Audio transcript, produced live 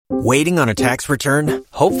Waiting on a tax return?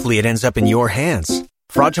 Hopefully it ends up in your hands.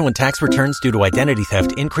 Fraudulent tax returns due to identity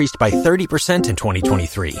theft increased by 30% in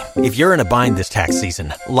 2023. If you're in a bind this tax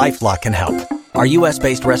season, LifeLock can help. Our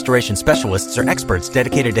U.S.-based restoration specialists are experts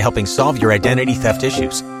dedicated to helping solve your identity theft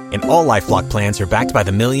issues. And all LifeLock plans are backed by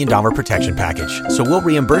the $1 Million Protection Package. So we'll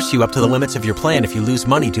reimburse you up to the limits of your plan if you lose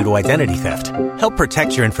money due to identity theft. Help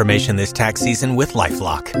protect your information this tax season with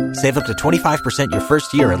LifeLock. Save up to 25% your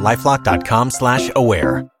first year at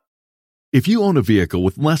LifeLock.com/aware. If you own a vehicle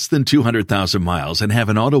with less than 200,000 miles and have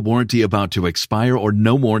an auto warranty about to expire or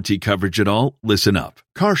no warranty coverage at all, listen up.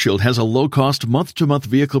 CarShield has a low-cost month-to-month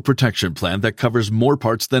vehicle protection plan that covers more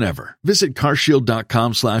parts than ever. Visit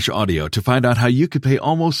carshield.com/audio to find out how you could pay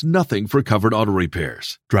almost nothing for covered auto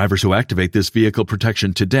repairs. Drivers who activate this vehicle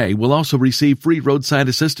protection today will also receive free roadside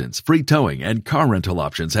assistance, free towing, and car rental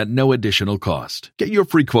options at no additional cost. Get your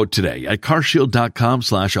free quote today at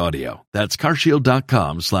carshield.com/audio. That's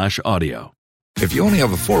carshield.com/audio. If you only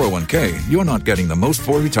have a 401k, you're not getting the most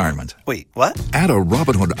for retirement. Wait, what? Add a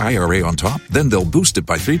Robinhood IRA on top, then they'll boost it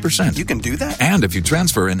by 3%. You can do that? And if you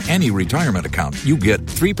transfer in any retirement account, you get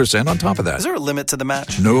 3% on top of that. Is there a limit to the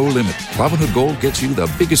match? No limit. Robinhood Gold gets you the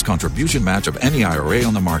biggest contribution match of any IRA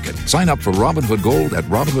on the market. Sign up for Robinhood Gold at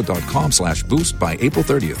Robinhood.com/boost by April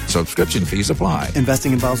 30th. Subscription fees apply.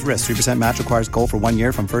 Investing involves risk. 3% match requires gold for 1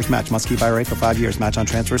 year from first match. Must keep IRA for 5 years. Match on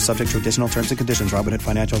transfers subject to additional terms and conditions. Robinhood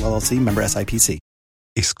Financial LLC, member SIPC.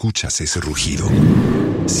 Escuchas ese rugido.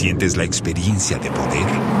 Sientes la experiencia de poder,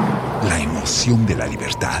 la emoción de la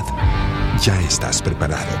libertad. Ya estás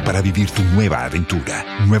preparado para vivir tu nueva aventura.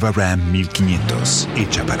 Nueva Ram 1500,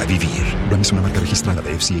 hecha para vivir. Ram es una marca registrada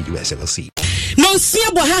de FCA US LLC.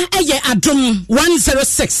 Nonsiaboha eye Adum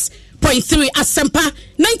 106.3 Asempa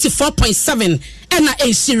 94.7 Ena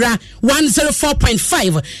Eshira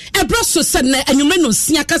 104.5 Ebroso Sadne Enyumeno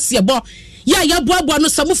Sia Kasiebo ya boabo no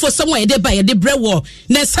samufo samwa ye de ba ye de brewo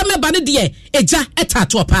na same ba ne de eja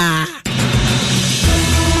etato pa.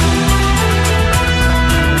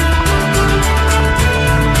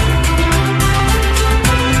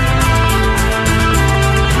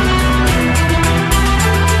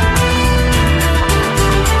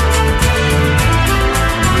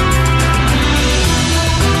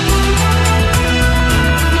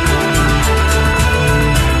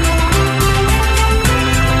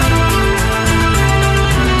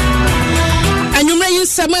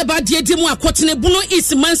 Sama ba die di mu akotene bunu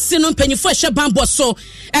isman sino mpanyifo ehwe bambo so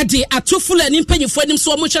e de atofula ni mpanyifo anim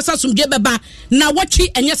so mo hwesa somdwe beba na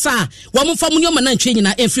watwi enyesa wo mo fam nyoma na ntwe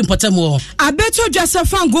nyina efri potamu abeto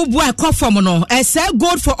Joseph Ngobu akofam no ese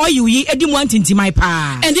gold for oil yi edi mu antintimai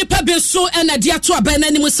pa endi pa be so na de ato aba na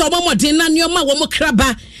anim so mo modin na nyoma wo mo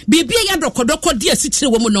kraba bibia ya dokodoko de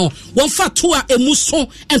asikyire wo mu no wo fa to a emu so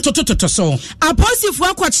entotototo so aposifo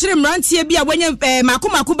akwakire mrantie bia wenye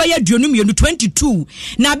makomako ba ya 22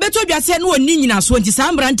 na beto dwase no oni nyina so nti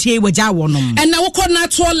sa mrantie wagya wonom na wokọ na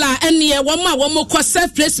tola ene wo ma wo mo kọ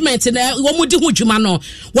self placement na wo mo di ho dwuma no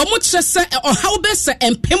wo mo kyerese ohaw be se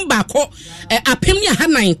empem ba ko apem ni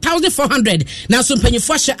 9400 na so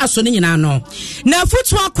mpanyifo hye aso ne nyina no na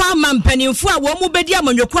futu akwa ma mpanyifo a wo mo bedi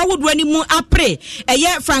amanyoko ahodo ani mu apre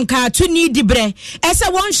eye franka tuni dibre ese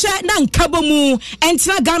won hye na nkabo mu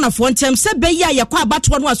entina Ghana fo ntem se be ya yakọ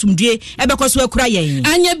abato no asumdue ebekoso akura yen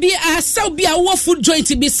anya bi asaw bi a wo food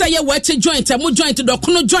joint bi say ya wache joint mo joint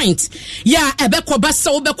dokono joint ya ebekoba se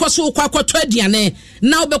obekoso kwa kwato aduane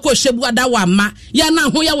na obeko hyebu adawa ma ya na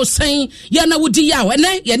ho ya wo sen ya na wudi ya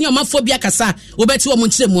ene ye ne omafo bi akasa obeti wo mo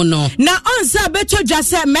nkyeremu no na onsa beto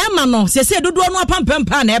dwase mema no sese dodo no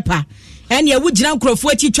apampampa na epa ene ewu gina nkrofo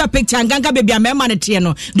achitwa picture nganga bebia mema ne tie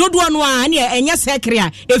no dodo no a ene enya sekre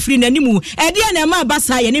a efiri nanimu ede na ma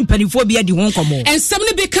basa ye ne mpanifo bi adi ho nkomo ensem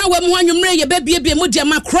ne bi ka wa mu anwumre ye bebie mu dia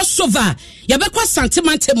ma crossover ye bekwa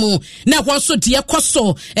santimantemu na ho so de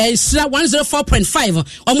koso sira 104.5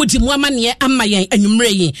 omudi mu amane amayen anwumre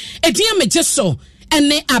yi edian meje so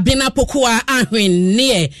ene abena pokoa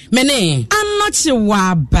ahwenne mene anochi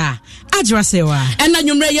waba ajwasewa ena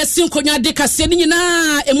nyumre yesin konya de kase ni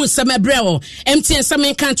nyina emu samebreo MTN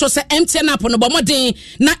samen kan to se MTN app no bomoden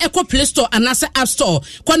na Eco Play Store anase App Store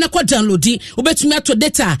kwana ko downloadi obetumi ato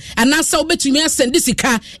data anase obetumi asend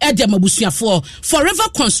sika e de mabusuafo Forever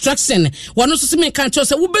Construction wono so semen kan to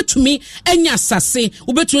se obetumi anya asase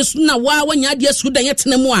obetumi na wa wanya de asudan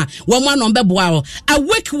yetenemu a wo mo anon beboa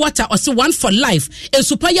Awake Water or se one for life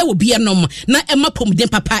ensupa ya obi enom na emapom den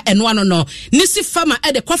papa eno ano no nisi farmer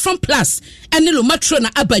e de Kwafron Plus ene lo matro na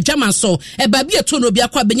abajama so e ba bi eto no bi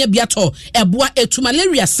akwa benya bi ato eboa etu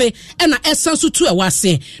malaria se e na esanso tu e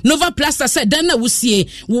wase Nova Plus se dan na wusie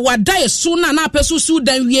wo die so na apeso su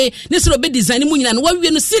dan wie ne se obe design mu nyina no wa wie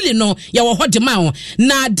no sili no ya wo hode ma o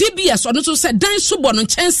na DBS ono so se dan so bo no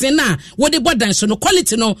chense na wo de bo dan so no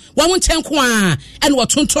quality no wa won chen ko a ene wo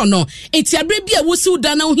tonton no enti abre bi a wo si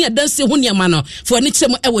dan na ho hia dan se ho niam no for ani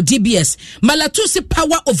chem e wo DBS malatu se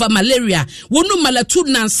power over malaria wonu malatu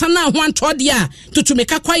nansa na ho antode a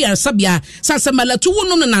tutumeka kwaya sabia sansa malatu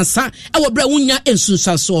wonu no nansa e wo bra wunya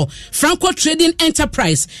ensunsanso Franco Trading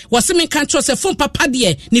Enterprise waseme kan tro se phone papa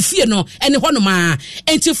de ne fie no ene ho no ma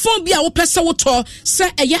enti phone bi a wo pese wo to se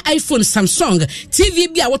eye iPhone Samsung TV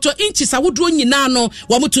bi a wo to inches a wo dro nyina no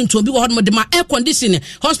wo mutuntum bi wo ho no de ma air condition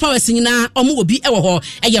horsepower nyina omo wo bi e wo ho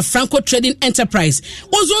eye Franco Trading Enterprise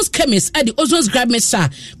Ozone's Chemist at the Ozone's Grab Mixture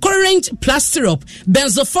Courage Plus Syrup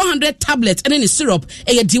Benzo 400 tablet and then syrup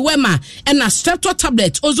eye Diwema and a Streptor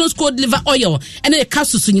tablet Ozone's Cold Liver Oil and then a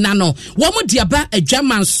capsule nyina no wo mo diaba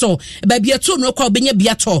adwaman so ba bia to no kwa obenya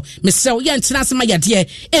bia to mesel ya ntina sema yade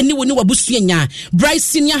eni woni wabusu nya Bryce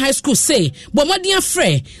Senior High School say bomodia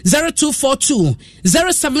frɛ 0242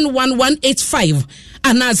 071185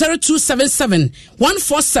 ana 0277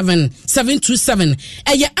 147 727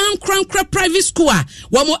 eye Ankrankra private school a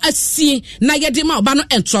womo asi na yede ma oba no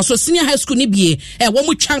entro so Senior High School ni bie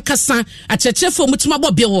womo twankasa achechefo mutima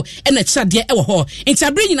bobio e na chade e wo ho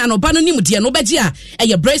ntabre nyina no oba no nimde no beji a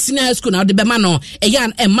eye Bryce Senior High School na de be ma no eye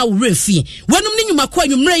an emma wo refi wonum ni nyuma kwa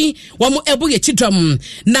nwumrei womo ebo ye chidom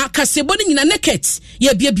na Kasiebo ni nyina Naket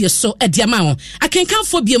ye biebie so e dia ma ho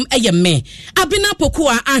akenkanfo biem eye me abina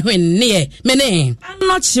pokuwa ahwenne mene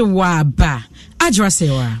Anochiwaba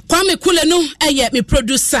Ajwasewa Kwame Kule no eye me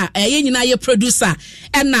producer eye nyina ye producer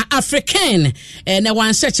na African na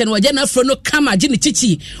wan search no waje na afro no kama gini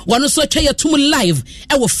chichi wano so twa ye tum live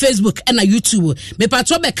wo Facebook na YouTube me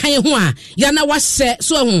patro be kan ho a ya na wase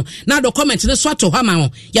so ho na do comment ne so ato ha ma ho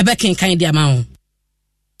ya be kan dia ma ho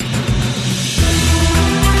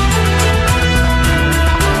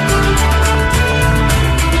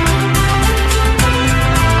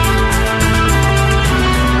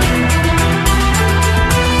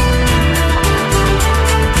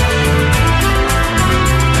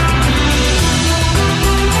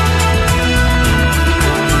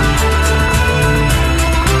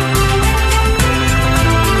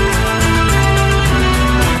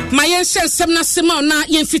semna sema na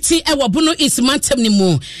yemfiti e wobuno ismantem ni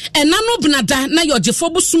mu ena no benada na yojefo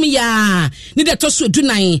busum ya ni de toso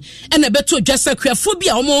dunan e na beto dwasa kwafo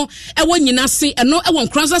bia omo e wonyina se eno e won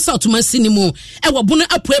kranza south mansi ni mu e wobuno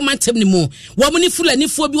apoe mantem ni mu wo ni fulani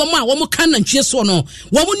fo bi omo a wo kan na ntwe so no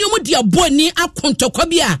wo ni omo dia boni akontokwa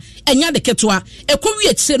bia enya de ketwa ekowi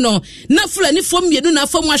ekire no na fulani fo mienu na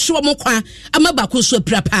afamu ahwe wo kwa amaba ko so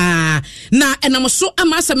prapa na enam so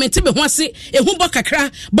ama asamenti be ho ase ehu bo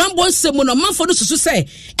kakra bambo nsemu no manfo no susu se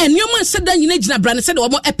enioma seda nyina gina brane se de wo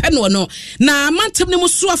epe no no na mantem ne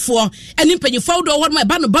musuafo eni mpanyifo do wo ma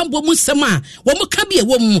ba no bambo mu nsem a wo ka bia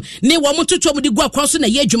wo mu ne wo toto mu de gu akwa so na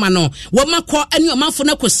ye adwuma no wo makọ eni omanfo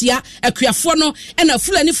na kosia akuafo no na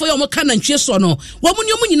fulani fo ye wo ka na ntwe so no wo mu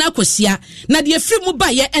ne omu nyina kosia na de afiri mu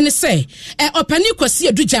ba ye eni se opani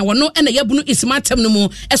kosia dujan wo no na ye bunu ismantem no mu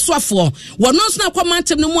esoafo wo no so na kwa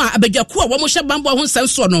mantem no mu a abadwako a wo mo hye bambo ho nsem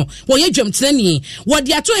so no wo ye dwamtenani wo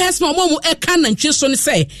de ato hesma mo mu eka na ntwe so ne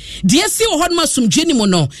se de asi wo hodma sumdwani mu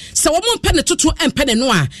no se wo mo mpe ne toto empe ne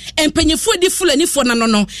no a empanyefo di fulani fo na no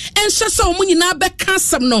no enhye se wo mo nyina be ka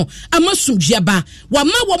asem no amasumdwiaba wa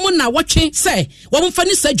ma wo mo na wotwe se wo mo fa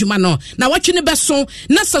ne sa adwuma no na wotwe ne beso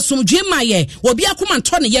na sasumdwe maye wo bia koma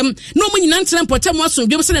nto ne yem no mo nyina ntena mpotem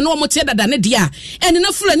asumdwe se ne wo mo tie dada ne dia ene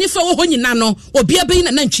na fulani fo wo ho nyina no obia be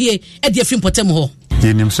na ntwie e de afi mpotem ho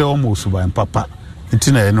yenim se wo mo suban papa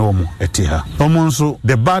ntina ene omo etiha omo nso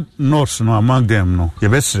the bad notes no among them no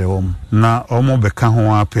yebesre omo na omo beka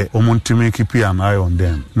ho ape omo ntimi kipi an eye on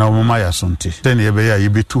them na omo ma yasonte then yebe ya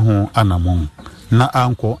yebetu ho anamon na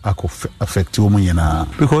anko affect omo nyina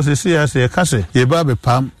because you see as kase yeba be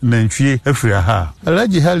pam na ntwie afiri ha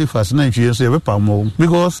alaji Halifax na ntwie so yebe pam mo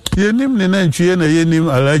because yenim ne na ntwie na yenim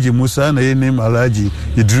alaji Musa na yenim alaji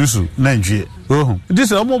Idrisu na ntwie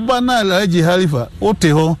this omo ba na alaji Halifax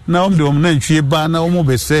oteho na omde omo na ntwie ba na omo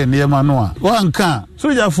be se ne ma no a wanka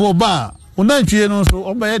sojafo ba ona ntwie no so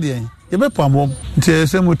oba ye de yebe pam nti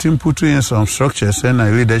se mutim put in some structures and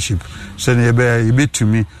leadership se ne yebe to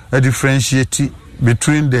me a differentiate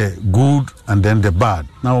between the good and then the bad.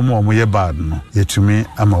 Now omo ye bad no. Yetumi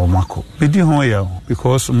ama omako. Bidi ho ya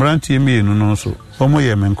because mranti emi no so. Omo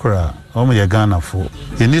ye menkora, omo ye Ghana fo.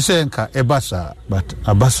 Eni se nka ebasa but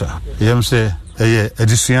abasa. Yem se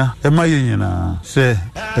edisua ema ye nyina say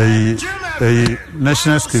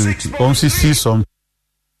national security see some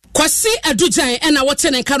Kwasi adujan ena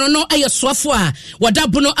wote ne kano no aye soafo a wada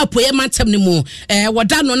bono apoye mantem ne mu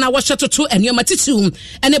wada no na wo hwetoto enioma titu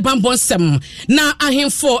ene bambonsem na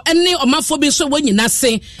ahemfo ene omafo bi so wanyina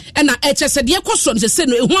se ena echese de ekoso se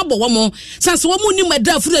no ehu abowo mo sanse wo mu ni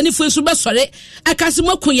mada afuru ani fo su besore akase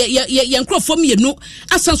maku ye nkrofo mienu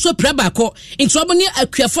asanso pra baako nti omo ni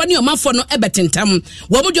akuafo ne omafo no ebetentam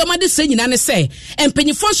wo mu de omade se nyina ne se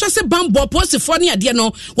empanyifo so se bambo posifo ne ade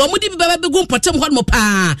no wo mu di bibaba begu potem ho mo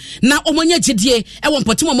pa na omonya gidie ewo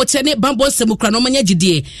mpotimo mote ne bambo nsem kra na omonya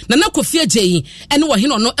gidie na nakofie gei ene wo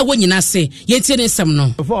hino no ewo nyina se yentie ne nsem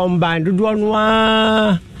no fo mban dodo no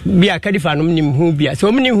a bia kadifa no nim hu bia so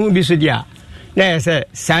omni hu bi so dia na yese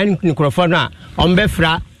san nikrofo no a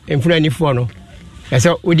ombefra emfunanifo no yese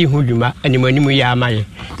odi hu dwuma animanimu ya amaye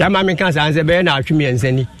ya ma me kan san se be na atwemi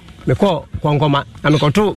ensani me ko konkoma na me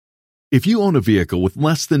koto. If you own a vehicle with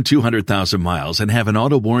less than 200,000 miles and have an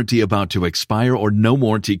auto warranty about to expire or no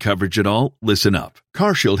warranty coverage at all, listen up.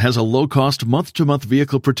 CarShield has a low-cost month-to-month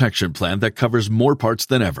vehicle protection plan that covers more parts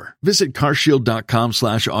than ever. Visit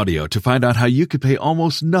carshield.com/audio to find out how you could pay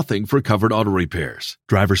almost nothing for covered auto repairs.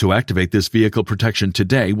 Drivers who activate this vehicle protection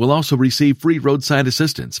today will also receive free roadside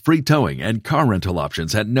assistance, free towing, and car rental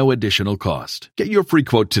options at no additional cost. Get your free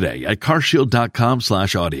quote today at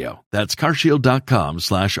carshield.com/audio. That's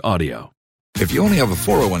carshield.com/audio. If you only have a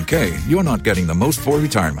 401k, you're not getting the most for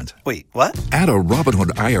retirement. Wait, what? Add a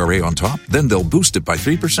Robinhood IRA on top, then they'll boost it by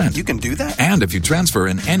 3%. You can do that? And if you transfer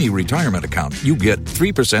in any retirement account, you get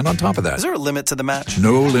 3% on top of that. Is there a limit to the match?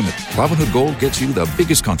 No limit. Robinhood Gold gets you the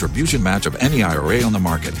biggest contribution match of any IRA on the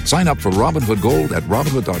market. Sign up for Robinhood Gold at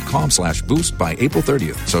Robinhood.com/boost by April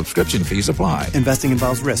 30th. Subscription fees apply. Investing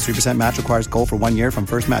involves risk. 3% match requires gold for 1 year from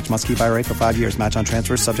first match. Must keep IRA for 5 years. Match on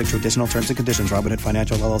transfers subject to additional terms and conditions. Robinhood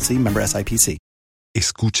Financial LLC, member SIPC.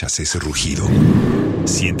 Escuchas ese rugido.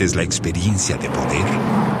 Sientes la experiencia de poder,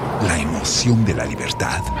 la emoción de la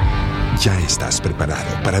libertad. Ya estás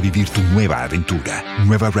preparado para vivir tu nueva aventura.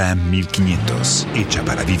 Nueva Ram 1500, hecha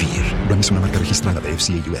para vivir. Ram es una marca registrada de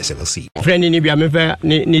FCA US LLC. Friend ni bia me fa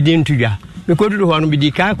ni din tuya. Me ko duru ho no bi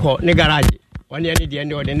di ka ko ne garage. Wani ani de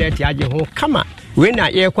ende o de net age ho kama. We na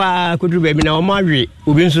ye kwa ko duru ba bi na o ma hwe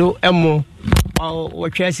obi nso emo o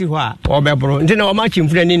twasi ho a o bebro. Nti na o ma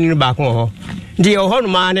chimfura ni ba ko ho. Ndi ho no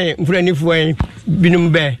ma ne mfuranifu en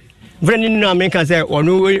binum be. Mfurani no America say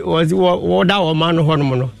onu wo da o ma no ho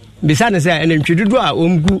no no. Bisa ne say ene ntwedudu a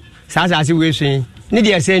omgu saasase we sun. Ni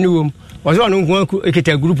de say ni wom. Was one nko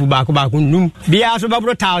eketa group ba ko num. Bia so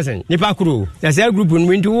babro 1000 nipa kuro. Na say group no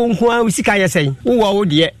nti wo nko sika ye say. Wo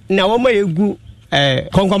de na wo ma egu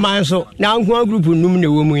konkoman so na nko group num ne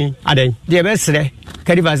wo mu adan. De be sere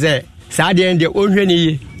kadiva say Sadia and the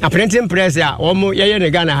Onheni, a printing press, almost Yaya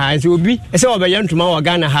Ghana has will be a sort of a young tomorrow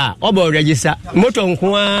Ghana ha, Obo register, Moton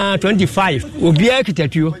 25 will be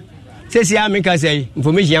architecture. Says Yamika say,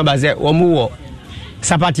 information about that or more.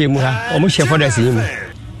 Sapati Muha, or Musha for the same.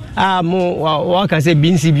 More work as a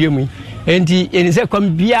Binsi Bumi, and he in his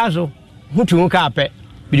second Biazo, who to carpet,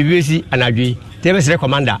 BBC and Adri, Davis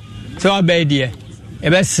Commander. So I beg dear, a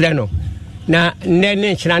best Sreno. Na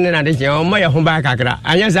nene chana na de o moya ho ba kakra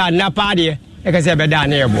anya za na paade e ka se be da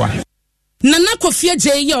na eboa na nakofie je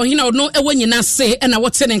ye ohina no ewo nyina se na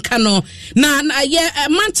wote ne nka no na ye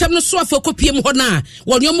mantem no so afokopiem ho na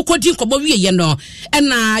wonyo kodi nkobo wie ye no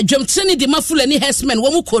na dwemtene de mafulani herdsmen wo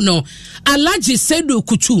mu ko no Alaji Sedu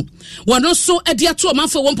Kuchu wono so ade ato o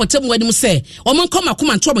manfo wo mpotem wanim se o mon koma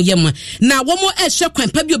koma ntom yem na wo mo ehwe kwan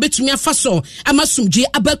pa bi obetumi afa so amasumji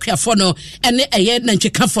abakuafo no ene eye na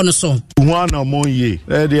ntwekafo no so wana mo ye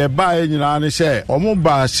de ba nyina ne se o mo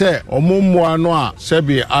ba se o mo mo ano a se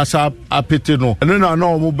bi asa apete no ene na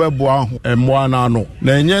o mo beboa ho mo ana no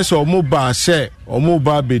na enye se o mo ba se o mo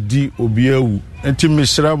ba bedi obi awu enti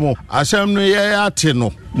misramo asem no ye ate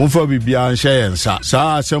no mumfa bibia nhye yensa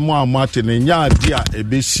saa asem amate ne nya ade a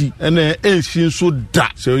ebesi ene ensin so da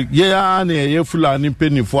so ye ya na ye fulani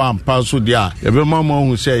penifo ampa so de a ye be mama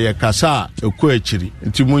hu se ye kasa ekọ akiri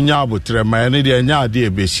enti munya abotre ma ne de nya ade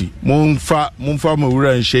ebesi mumfa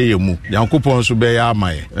mawura nhye ye mu yankopon so be ya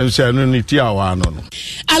amaye ense no ni ti awa no no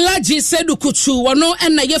Alaji Sedu Kuchu wono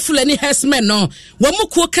ena ye fulani herdsmen no wo mu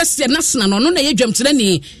ko kase nasna no na ye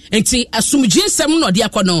adwamtenani enti asumdwe nsɛm no de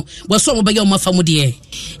akɔno wɔso mo bɛyɛ ɔmafa mu de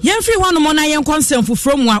yɛmfiri hɔ no mo na yɛn kɔnsɛm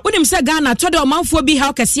foforo mu a wonim sɛ Ghana tɔde ɔmanfoɔ bi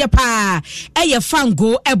ha kɛseɛ paa ɛyɛ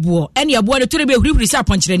fango ɛboɔ ɛne ɛboɔ no tore be hurihuri sɛ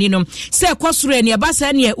apɔnkyerɛni no sɛ kɔsoro ɛne ɛba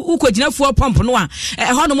sɛ ne ukɔgyinafoɔ pɔmp no a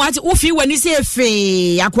ɛhɔ no mo ate wofi wani sɛ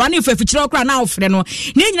efe akora ne fafikyerɛ okra na ofrɛ no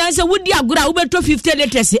ne nyina sɛ wodi agora wobɛtɔ 50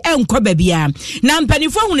 liters ɛnkɔ babia na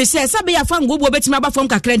mpanifo hu ne sɛ sɛbe ya fango bo betimi aba fam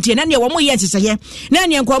kakra ntie na ne wɔn yɛ nsesɛyɛ na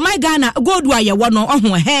ne nkɔ my Ghana gold wa yɛ wɔ no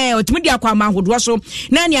ɔho he otimi di akwa ma hodoɔ so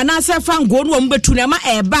na ne na sɛ fango no wɔn betu na ma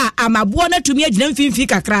ɛba amaboɔ na tumi agyina mfimfi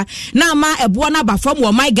kakra na ma ɛboɔ na ba fam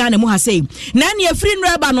wɔ my Ghana mu ha sɛ na ne afiri no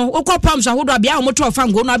ɛba no wokɔ pam so hodoɔ bia wɔn to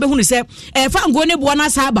fango no abɛhu ne sɛ fango ne boɔ na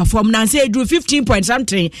sa aba fam na sɛ eduru 15 point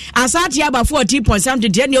something asate aba 40 point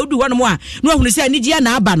something tie ne odu hɔ no mu a no hu ne sɛ anigye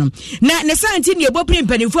na aba no na ne santi ne ebo prim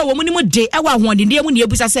panifo wɔ mu ne mu de ɛwɔ ahoɔdendeɛ mu ne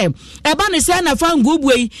ebusa sɛ ɛba ne sɛ na fango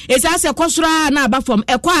buei esa sɛ kɔsoro na aba fam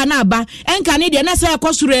ɛkɔ na aba ɛnka ne deɛ na sɛ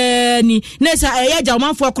kɔsoro ni na sɛ ɛyɛ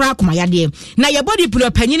gyawomanfo kora akoma yadeɛ na yɛ body pro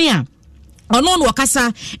panyini a ono no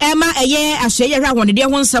wakasa ema eye ahye hwa honede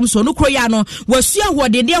ho nsam so no kroya no wasua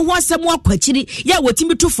honede ho asem akwachiri ya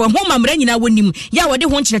wotimi tufo ho mamra nyina wonim ya wode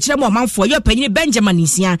ho nkyerɛkyerɛ mu amanfo ya panyini Benjamin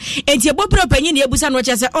Nsia enti ebopro panyini ebusa no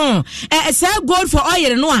kyerɛ sɛ say gold for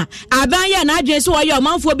oil no a aban ya na adwen so oyo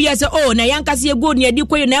amanfo bi sɛ na yankase ye gold ne adi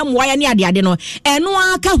koyo na emwa ya ne ade no eno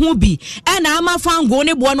aka ho bi na ama fango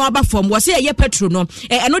ne bo no aba fam wo sɛ ye petro no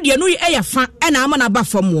eno de no ye fa na ama na aba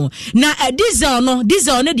fam wo na diesel no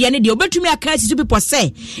de ne de obetumi kasi people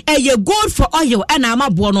say ye gold for oil and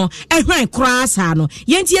amaboɔ no ehwan kra sa no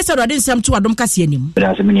yenti yesa do de nsɛm to adom kase anim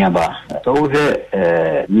asɛmni aba so wo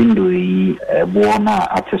window yi bo na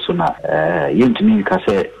ateso na yentumi ka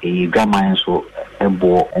sɛ gaman so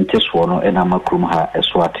ebo enteso no na makrum ha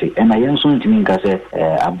eswate na yenso ntumi nka sɛ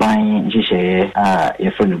aban nhyehyɛ a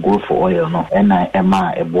yɛfrɛ no gold for oil no na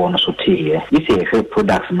ema ebo no so teye isi yɛhwɛ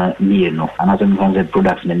products na nie no anasɛ mfanse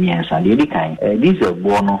products na nie nsa de kan diesel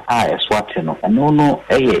bo no a eswate no no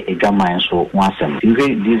gaman so wasem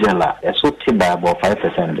diesel a so te by about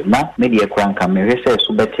 5% na media kranka me say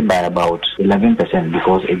so beti by about 11%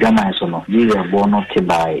 because gaman so no diesel bo no te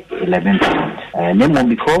by 11%. Nemo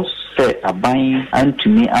because say aban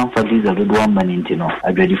antumi amfa diesel do one manenti no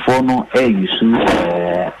adwadifo no use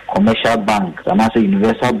commercial banks and also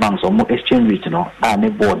universal banks or more exchange rate no ne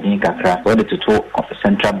board ni kakra so the to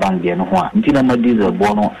central bank de no ho a ntina ma diesel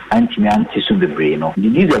bo no antumi anti so bebre no the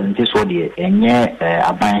diesel nti so de enye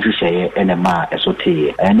aban hyehyɛ enema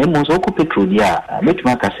esote nemo so ko petrol dia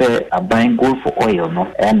betuma ka sɛ aban gold for oil no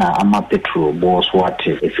na ama petrol bo so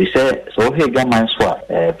ate if you say so he gaman so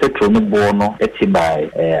petrol no bo no eti by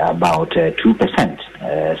about 2%.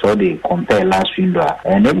 So they compare last window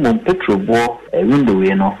and then petrol bo window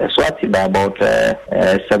we know so at by about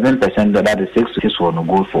 7%, that is 6 for no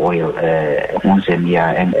gold for oil once a year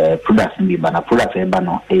and products in the banana products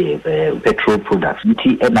no petrol products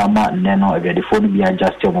nti enama neno the phone be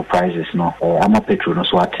adjust your prices no ama petrol no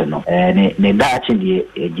so at no ne da actually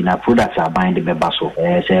gina products are buying the bebaso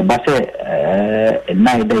say ba say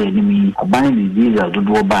na da enemy buying the diesel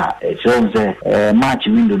do ba so march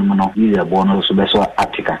window no diesel bonus so be so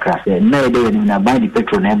atika kra na da enemy na buy the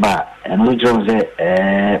petrol na ba and no just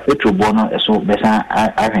petrol bono so besa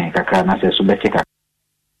ahwen kakra na se so betika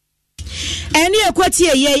eni ekwati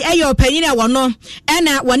ye ayo panyin a wono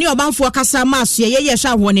ena woni obanfo kasa maso ye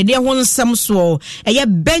hwa woni de ho nsem so eye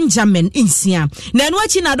Benjamin Nsia na enu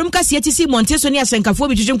achi na adom kase atisi monteso ne asenkafo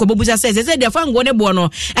bi twetwe nkobobusa se de fango ne bo no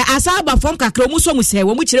asa aba fom kakra mu so mu se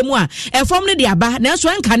wo mu kire mu a fom ne de aba na so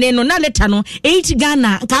nkane no na leta no 8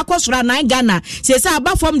 Ghana ka akosora 9 Ghana se se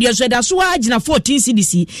aba fom de so da so agina 14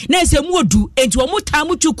 cedis na se mu odu enti wo mu ta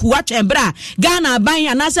mu tuku atwembra Ghana ban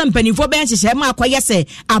anasa mpanifo ben hyehyɛ ma akoye se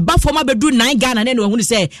aba fom abedu 9 Ghana ne no hu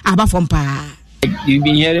say aba from pa. You've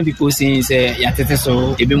been hearing people saying say yatete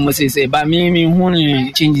so e be mo say but me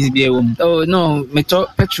who changes be oh no me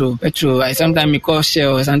talk petrol I sometimes me call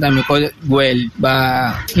Shell, sometimes me call well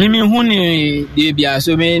but me who dey be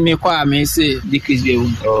so me call me say decrease be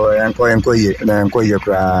oh enko ye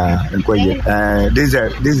kra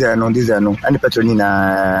diesel no and petrol ni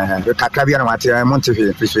na kakra bia na mate monte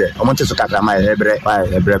fiso o monte so kakra ma ebre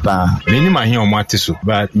pa me ni ma he o mate so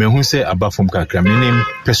but me hu say aba from kakra me ni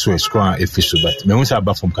peso escrow e fiso but me who say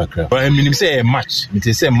about from kakra. But I mean say a match. Me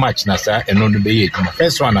say match na say e no do be it.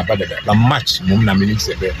 First one about the match mum na me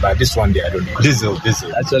say but this one day I don't know. Diesel.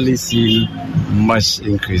 Actually see much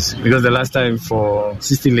increase because the last time for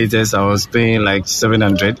 60 liters I was paying like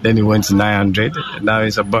 700, then it went to 900. Now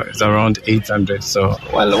it's around 800. So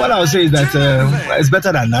well, what I would say is that it's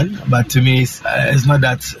better than none, but to me it's not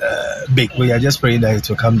that big. We are just praying that it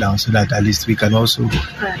will come down so that at least we can also,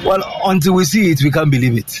 well, until we see it, we can't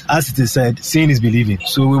believe it. As it is said, seeing is believing.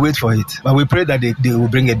 So we wait for it, but we pray that they will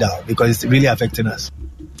bring it down because it's really affecting us.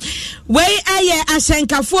 Wey aye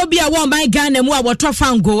asenkafo bi a won ban Ghana mu a woto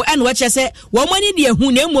fango and we say wo mani de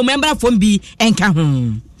hu na emu member fom bi enka ho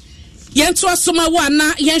yento asoma wa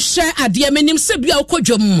na yenhye ade amanim se bia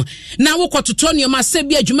okodwom na wokototo nioma se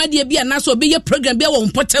bia adwumade bia na so be program bia wo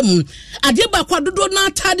mpotam ade ba kwadodo na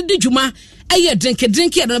atade de dwuma aye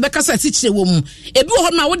drink ya na bekasa asikyire wo mu ebi wo ho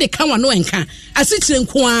na wo de ka wa no enka asikyire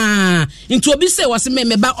nko a nti obi se wose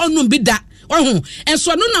memeba onum bi da and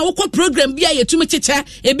so no na woko program bia yetumi checha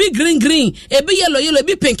ebi green ebi yellow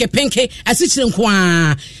ebi pink asikyire nko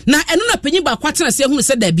a na eno na panyi ba kwatena se hu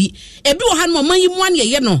se da bi ebi wo ha no man yi mu an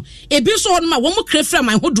ye no ebi so ho no ma wo mu krefra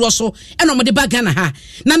man hodo so eno mo de baga na ha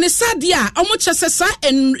na ne sade a omo chese sa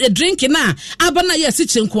drink na abana ye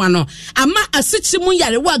asikyire nko no ama asikyire mu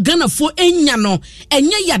yare wa Ghana fo enya no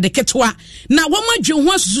enye yade ketwa na wo madwe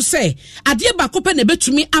ho asusu se ade ba kope na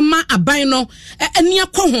betumi ama aban no eni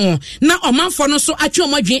akọ ho na manfo no so atwe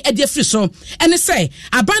omadwen ade afiri so ene se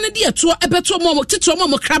aban de eto ebeto mo tito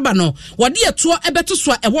mo kraba no wode eto ebeto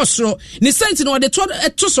so ewo soro ne senti no wode to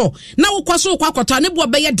eto so na wokwaso kwakota ne bo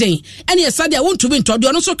beye den ene yesade a wontu bi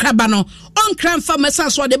ntode no so kraba no on kramfa mesa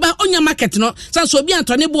so de ba onya market no sanso obi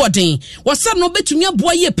antone bo den wosa no betumi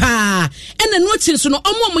aboa ye pa ene no tin so no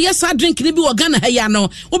omo yesa drink ne bi wo Ghana ha ya no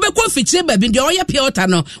wobekọ fichire ba bi de oye piota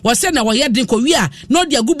no wose na wo ye drink wi a no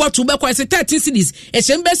de agu bottle be kwa se 13 cedis e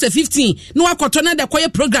shembe se 15 no akoto na de koye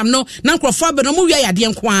program no na nkrofo abe no mu wi ayade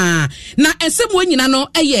nkwa na ensem wonyina no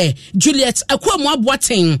eye Juliet Akwamu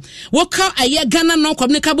Aboaten woka eye Ghana Non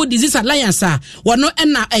Communicable Disease Alliance a wono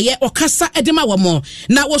na eye okasa edema womo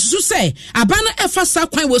na wosusu se abana efa sa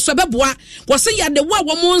kwan wo so beboa wose yade wo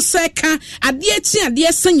womo nseka ade ati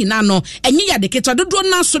ade sanyina no enye yade keto dodo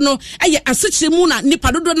na so no eye asikyire mu na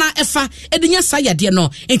nipa dodo na efa edinya sa yade no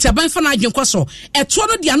entaban fa na adwenko so eto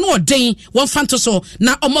no dia no oden won fanto so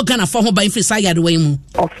na omo Ghana fo ho ban fi sa yade wan mu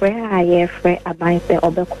ofre aye fre aban se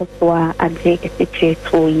obekoso ade esikyire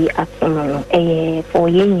to yi atono no for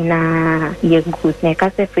ye nyina ye good na ka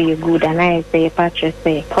se for ye good and I say patch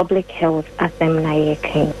say public health asem na ye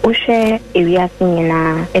kan o share area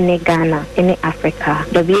nyina ene Ghana ene Africa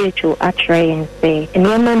WHO atre and say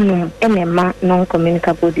enema enema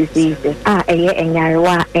non-communicable diseases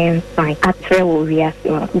enyarewa ensign atre wo wiase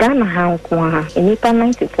Ghana ha nko ha enipa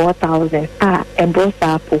 94,000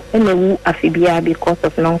 ebrosa apo enewu afibia because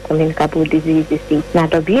of non-communicable diseases na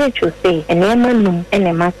WHO say enema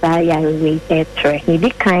enema sa yarewe etre ni di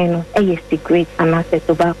kind no cigarette and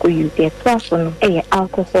tobacco use so no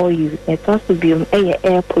alcohol use biom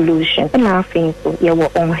air pollution and nothing so your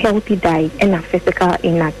unhealthy diet and a physical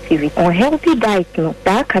inactivity unhealthy diet no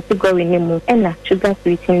that category name and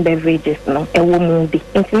sugar-sweetened beverages no woman be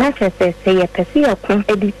international says say a person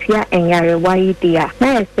edipia and yarewa idea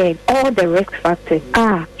now said all the risk factors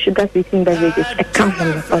are sugar-sweetened beverages account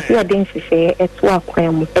for your density share at work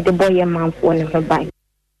the boy man for him by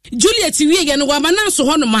Juliet wiye no wamana so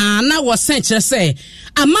hono ma na wo senkyere se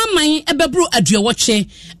amaman ebebru aduowoche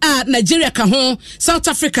Nigeria ka ho South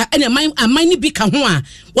Africa ene aman ni bi ka ho a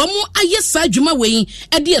wo mu ayesa adwuma wei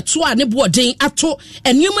ede eto a ne boden ato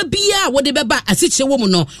enuma bia wo de beba asikyere wo mu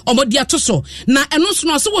no omodi ato so na eno so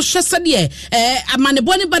no so wo hwese de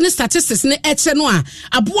amanebo ne ba ne statistics ne eche no a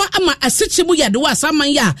aboa ama asikyere mu yade wo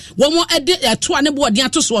asaman ya wo mu ede eto a ne boden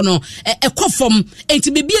ato so no ekofom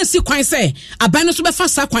enti bibia si kwan se aban no so befa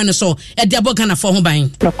sa kwan so ede abogana fo ho ban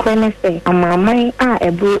no kwan se amaman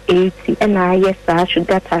ebu 80 and ayesa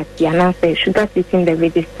sugar tax ya na say sugar-sweetened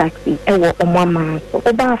beverages tax ewo omama so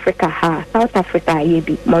Africa ha South Africa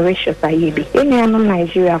ayebi Mauritius ayebi ene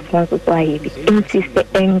Nigeria fonso so ayebi insiste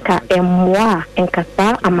enka emwa enka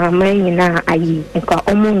sa amama nyina ayi enka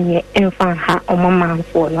omonye enfan ha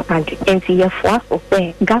omamanfo no ade enti ye for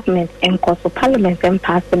say government enko so parliament and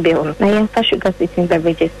pass the bill na yenka sugar-sweetened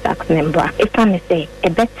beverages tax number it can say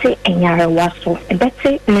ebete enyarewa so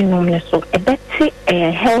ebete nenomne so ebete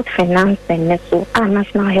health finance and so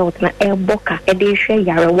national health na eboka ede hwe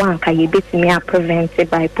yarewa anka yebetimi a prevent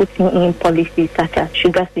by putting in policies such as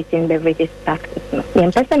sugar-sweetened beverages taxes.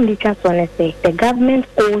 The person just want to say the government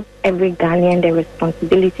owes every Ghanaian the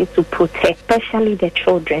responsibility to protect, especially the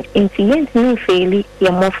children. In the end, no fairly,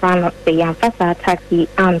 you're more fun of the young taxi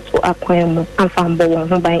and to a poem and found by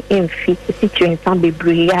infi situation some be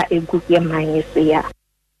bria a good year minus ya.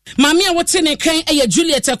 Mami a wote ne kan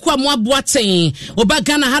Juliet akwa mo aboaten oba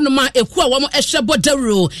Ghana hanoma ekua wo mo ehwebo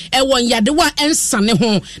dawro won yadewa ensane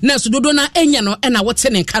ho na sododo na enya no na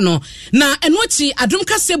wote ne kan no na enochi adom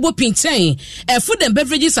Kasiebo pinten Food and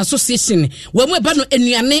Beverages Association wo mo eba no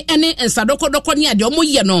enuane ene ensadokodoko ne ade omo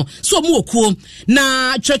ye no so mo okuo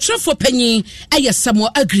na twetwefo panyi Samo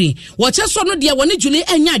Agri wo cheso no de woni Julie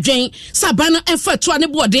enya adwen saban emfa to ane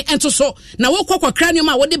bode ento so na wo kwakwa ne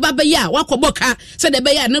ma wo de baba ya wakoboka se de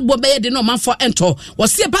be ya ne bo be de no man for ento wo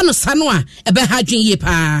se ba no sano a ebe ha adwen ye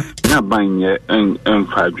pa na banye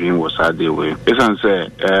emfa adwen wo sa de we esan se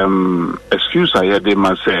excuse aye de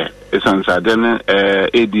ma se esan sa de ne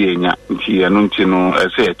edi enya nti eno nti no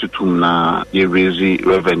se tutum na ye raise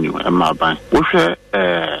revenue ma ban wo hwe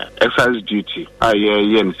excise duty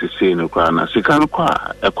aye ne se no kwa na sika no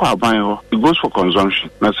kwa ekwa ban ho it goes for consumption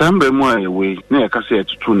na sambe mu aye we na ka se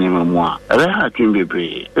tutu ne mu a ebe ha adwen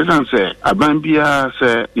bebre esan se aban bia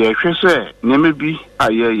se ye hwe se nyeme bi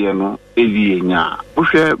aye no enya wo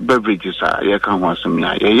hwe beverages a ye ka ho asem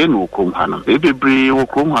ya ye no kom ha no bebre wo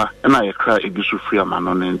kom ha na ye kra ebi so free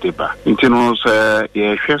amano ne ndeba nti no se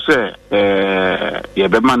ye hwe se ye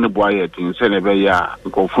be man bo aye tin se ne be ya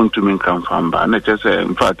ko funtumin kan famba na che se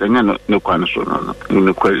in fact enya no ne kwa no so no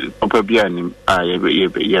ne kwa opa bia ni ye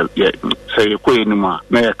se ye ko ye ni ma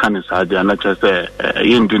na ye kan sa dia na che se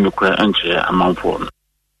ye ndi ne kwa anche amanfo no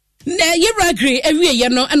na Agree every year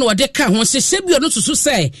no and what they can once sebio no to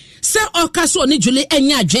say okaso ni Julie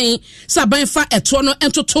enya adwen saban fa eto no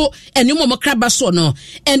entoto enimo mokraba so no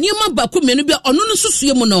enimo baku menu bia ono no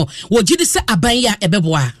susue mu no wo gidi se aban ya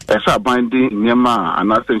ebeboa esa aban di nyema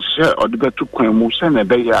anase hye odebetu kwan mu se na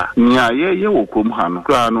be ya nya ye wo kom ha no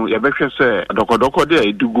kra no ye behwe se dokodoko de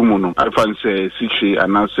edugu mu no alfa se sichi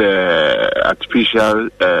anase artificial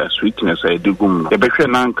sweetness edugu mu no ye behwe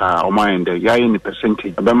nanka omayende yaye ni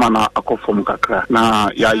percentage na akofom kakra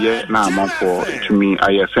na yaye na amanfo tumi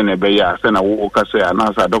aye se na be ya se na wo ka se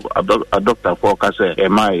anasa doctor for ka se e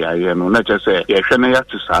mai yaye no na che se ye hwe na ya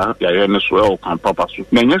tisa yaye no so e kan papa so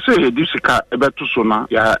na nye se ye disika e betu so na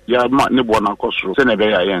ya ma ne bo na kosoro se na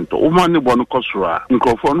be yaye nto o ma ne bo no kosoro a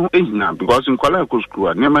nkofo no ehina because nkola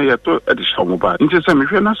kosoro a ne ma ye to e de shawo ba nti se me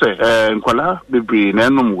hwe na se nkola bebre na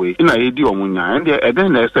enum we ina ye di omunya ende e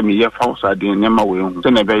den na se me ye fa so ade ne ma we hu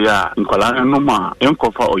se na be ya nkola enum a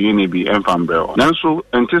enkofa yene bi enfambrel nanso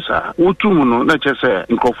entisa wotum no na chese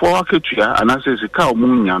nkofo aketua anase sika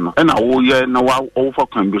omunya no na wo ye na wo fa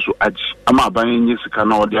kan bi so agi ama aban nye sika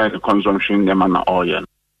na odi ai consumption ne ma na oye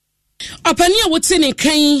Opania wotini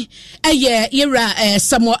kan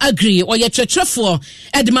Samo Agri or ye twetwefo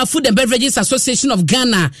Edema Food and Beverages Association of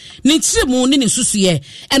Ghana ni tiremu ni susuye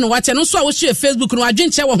and what no so wo share Facebook no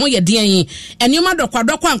adwenche wo ho ye den enuma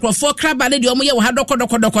dokwadokwa ankrofo kraba le de omo ye wo ha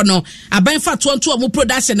dokodoko no aban fa tonto omo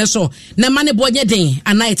production ne so na ma ne bo nye den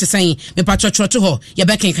anai tesen me patwotwoto ho ye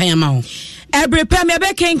beken kan ama ho Every time you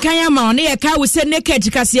be ken kanyama ne ka we say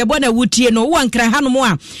Naket Kasiebo na wutie no wankra hanom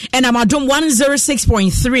a ena madom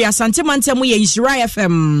 106.3 asante mantemu ye Insura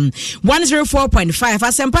FM 104.5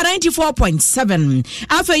 asempa 94.7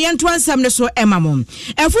 afa yento ansam ne so emamom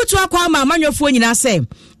efutu akwa ma amanwofo nyina se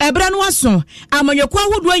ebra no aso amanyoko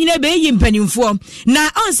ahodo nyina be yi mpanimfo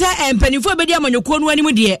na onse mpanimfo be di amanyoko no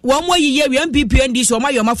anim de wo mo yiye wi MPPND so ma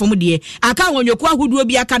yoma fom de aka amanyoko ahodo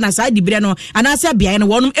bi aka na sa dibre no anase bia no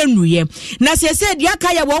wonum enuye na sese dia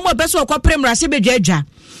kaya wo mo beso okopre se bedwadwa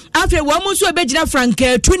afre wo mo so obegina frank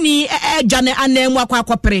tuni jane anemu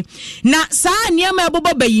akopre na saa niema ebobo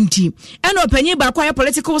bayinti eno panyi ba kwa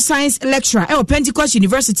political science lecturer e Pentecost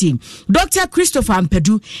University Dr. Christopher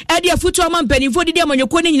Mpedu e dia futu ama mpanifo didi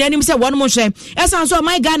amanyoko ni nyina nim se won mo hwe esanso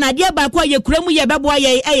my Ghana dia ba kwa ye kuramu ye bebo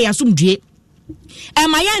ye asumdue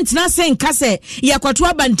Emayantina sen kase yakwato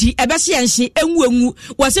abanti ebehye enhye enwu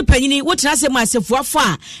wose panyini wotena se masefu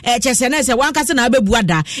afa chese na se wankase na abebu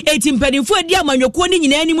ada eti mpanimfo edi amanyoko ni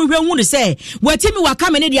nyina anim hwehwu ne se watimi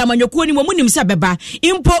wakame ne di amanyoko ni mu nim se beba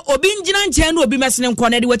impo obi ngina nche na obi mesene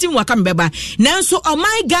nkone de watimi wakame beba nanso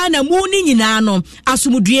omai Ghana mu ni nyina no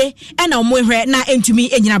asumdue na omohwe na entumi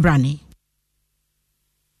enyina brane.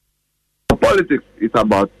 Politics is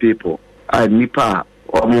about people. Nipa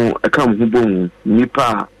omo akam hubon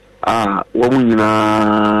nipa womu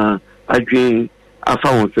nyina adwen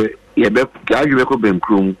afa won se ye be adwen ko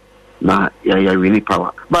bemkrum na ya wini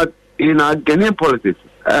power but in our Ghanaian politics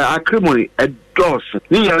acrimony a dos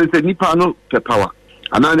ni ya se nipa no pe power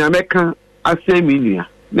And now America, I say minia.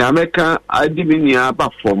 The America, I did minia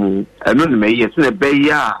back from, and no, may yes, in a bay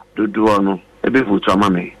ya to do on a bit for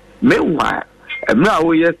Chamame. Meanwhile, and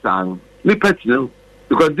now, yes, me personal,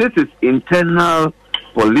 because this is internal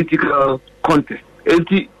political contest.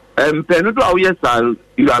 And Penuto, yes,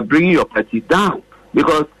 you are bringing your party down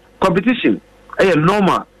because competition is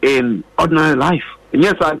normal in ordinary life. And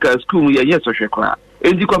yes, I can school, yes, social crowd.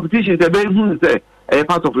 And the competition is a very a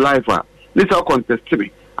part of life. This is all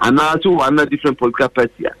contested. And also one different political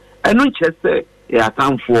party. And not just say, yeah,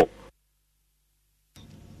 time for.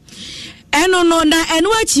 And no, and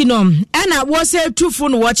what you know, and I was a true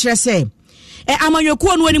phone watcher say.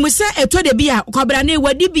 Amanyokuo no animu se eto de bia kwabra na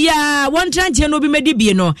wadi bia won tranche no bi medi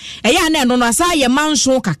bie no eya na no no asa ye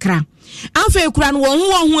manso kakra afa ekura no won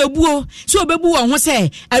ho ebuo se obebu won ho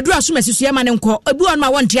se adura so masisu ye ma ne nko ebuo no ma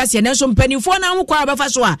won triase ne so mpanifo na ho kwa abafa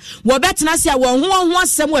so a wo betena se a won ho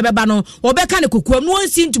asem we beba no wo beka ne kokuam no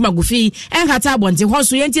onsi ntuma gufi enkata abonte ho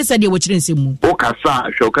so yenti se de wo kire nsemu o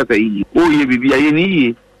kasa hwokata yi o ye bibia ye ni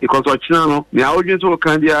yi because ochina no me awodwe so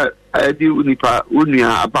kan dia adi unipa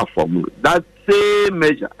unua aba form that same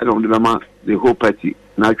measure I don't remember the whole party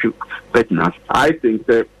natural petness. I think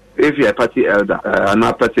that if you're a party elder and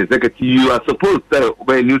a party executive, you are supposed to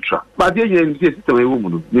be neutral. But then you system a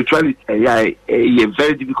woman neutrality is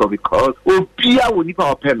very difficult because Obia will need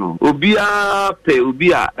our panel. Obia pay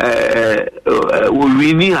Obia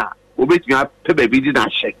Winia Obia baby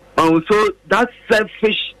didn't shake. So that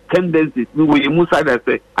selfish tendencies we must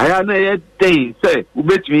say I am a day say we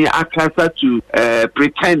bet me akasa to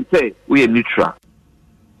pretend say we are neutral.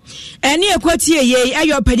 Any equity ye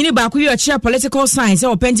ayo pedini ba ku yo chair political science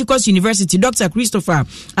or Pentecost University Dr. Christopher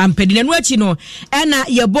am pedini no achi no na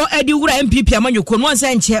yebo edi wura MPP amanyoko no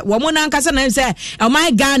nse nche wo mo na nkasa na nse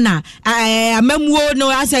my Ghana amamuo no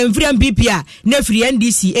asa mfiri MPP a na firi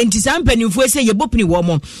NDC enti sampanimfo ese yebo pini wo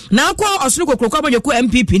mo na akọ osoro kokroko amanyoko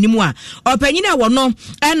MPP ni mu a opanyini a wo no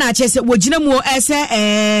na chese wo gina mu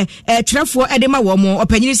ese trefo edema wo mo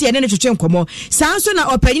opanyini se ne twetwe nkomo sanso na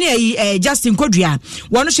opanyini Justin Kodua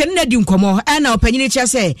wo no hwe ne di nkomo na opanyini kya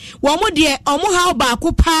se wo mo de omo ha ba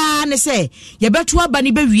ko pa ne se ye beto aba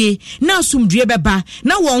ni bewie na asumdue beba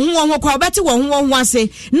na wo ho kwa beti wo ho ase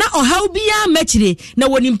na oha bia machire na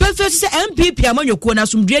woni mpefeso se MPP amanyoko na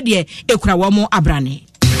asumdue de ekura wo mo abrane.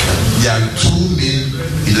 There are two main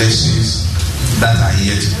elections that are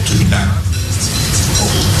yet to be done.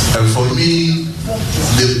 And for me,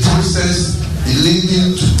 the process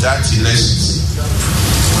leading to that elections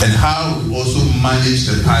and how we also manage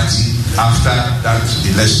the party after that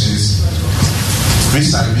elections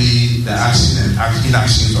vis-a-vis the action and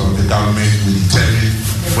inactions of the government will determine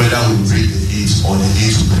whether we break the age or the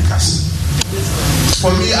age will break us. For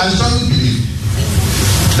me, I strongly believe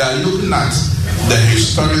that looking at the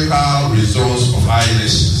historical results of our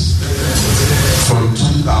elections from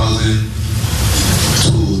 2000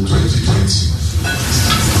 to 2020,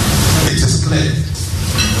 it is clear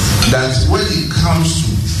that when it comes to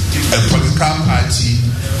a political party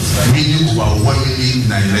winning overwhelmingly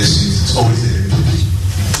in elections, it's always the MPP.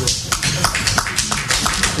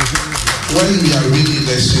 When we are winning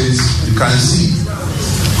elections, you can see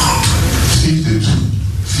 52,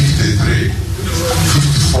 53,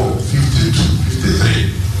 54, 52,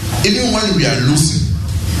 53. Even when we are losing,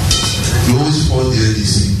 we always fall the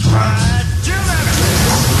NDC to rank.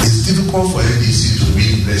 It's difficult for NDC to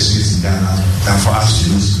win elections in Ghana and for us to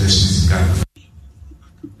lose elections in Ghana.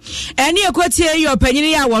 Any equity your opinion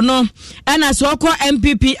ya wono ana so kwa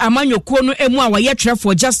MPP amanyoko no emu a waye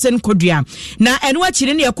trefo Justin Kodua na enu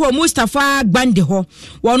achire ne yakọ Mustafa Gbande ho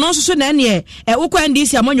wono so na ne ukwa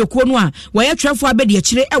NDC amanyoko no a waye trefo abedi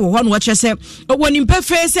achire e wo ho no wo kyese woni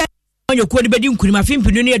mpefe se amanyoko ni bedi nkunim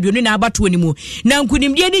afimpinu ne aduonu na abato ni mu na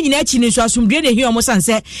nkunimdie ni nyina achi ni so asomdue ne hiyo mo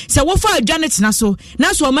sanse se wo fa Janet na so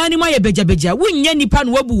omani ma ye beja wunnya nipa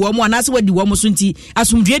no wabu wo mo anase wadi wo mo so nti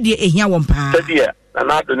asomdue de ehia wo mpa na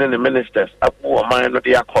nado ne ministers abu o man no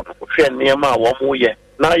de akọ hwe niema wo mo ye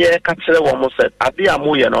na ye ka kire wo mo se ade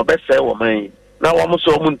amoye na obese wo man na wo mo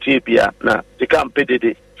so mo ntie bia na sika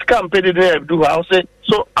mpedede na do how say.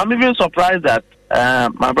 So I'm even surprised that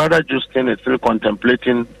my brother Justin is still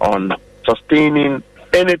contemplating on sustaining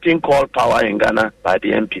anything called power in Ghana by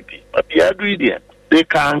the MPP. But the ingredient, they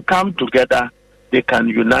can come together, they can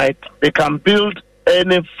unite, they can build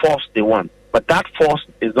any force they want. But that force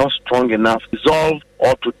is not strong enough to resolve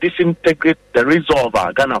or to disintegrate the resolve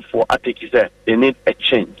Ghana for Atekise. They need a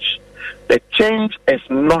change. The change is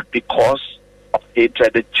not because of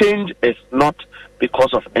hatred. The change is not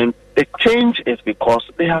because of empty. The change is because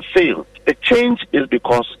they have failed. The change is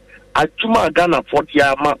because Ajuma Ghana for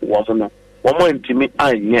Yama Wamono. Womo intimi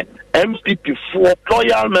anye MPP for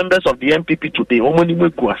loyal members of the MPP today.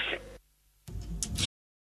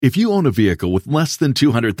 If you own a vehicle with less than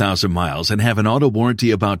 200,000 miles and have an auto warranty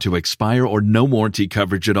about to expire or no warranty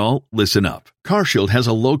coverage at all, listen up. CarShield has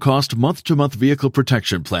a low-cost month-to-month vehicle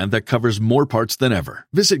protection plan that covers more parts than ever.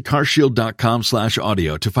 Visit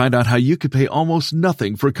carshield.com/audio to find out how you could pay almost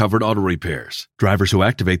nothing for covered auto repairs. Drivers who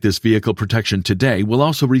activate this vehicle protection today will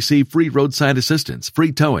also receive free roadside assistance,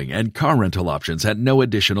 free towing, and car rental options at no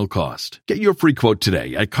additional cost. Get your free quote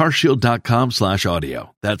today at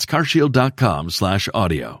carshield.com/audio. That's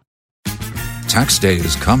carshield.com/audio. Tax day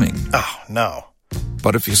is coming. Oh, no.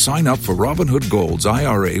 But if you sign up for Robinhood Gold's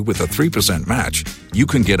IRA with a 3% match, you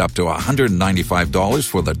can get up to $195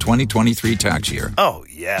 for the 2023 tax year. Oh,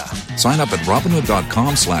 yeah. Sign up at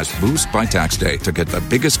Robinhood.com/boost by tax day to get the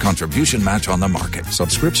biggest contribution match on the market.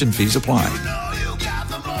 Subscription fees apply.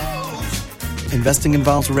 Investing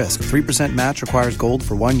involves risk. 3% match requires gold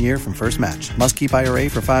for 1 year from first match. Must keep IRA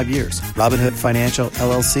for 5 years. Robinhood Financial,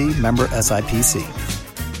 LLC, member SIPC.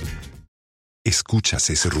 Escuchas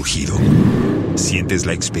ese rugido. Sientes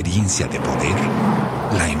la experiencia de poder,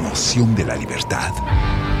 la emoción de la libertad.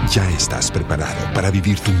 Ya estás preparado para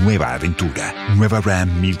vivir tu nueva aventura. Nueva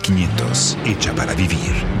Ram 1500, hecha para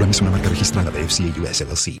vivir. Ram es una marca registrada de FCA US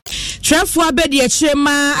LLC. Trafo abedi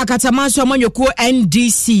echema akatamanso amanyoko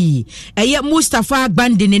NDC. Eye Mustafa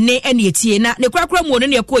Bandine ne enetie na ne kwakra mu no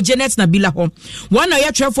ne ko Janet na bila ho. One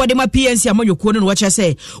oya trafo de ma PNC amanyoko no wacha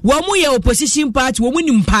say, wo mu ye opposition party wo mu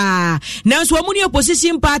nimpa. Nanso wo mu ne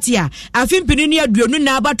opposition party a afimpini ne aduonu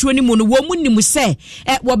na abato ni mu no wo mu nim se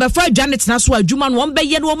wo befa Janet na so adwuma no wo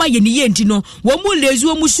beye no ma ye ni yenti no wo mu lezi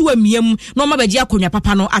wo mu su amiem no ma beji akonya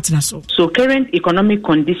papa no atena so. So current economic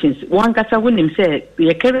conditions one kasa wonim say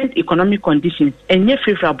the current economic conditions enye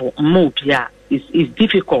favorable mode yeah is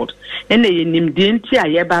difficult and nim denti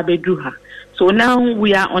aye ba bedu ha. So now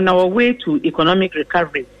we are on our way to economic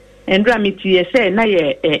recovery and ramiti say na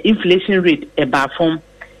ye inflation rate about form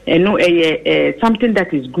and no something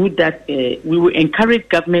that is good that we will encourage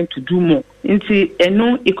government to do more. Into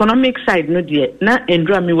no economic side no dear na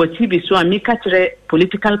endra mi wati bi so amika kire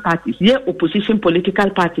political parties ye opposition political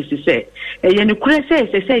parties say ye no kure say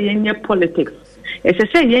ye politics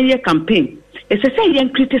say ye campaign say ye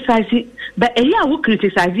criticize but who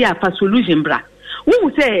criticize ya for solution bra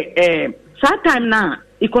who say that time na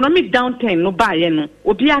economic downturn no buy no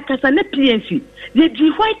obi akasa na PNC ye di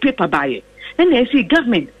white paper buy and they see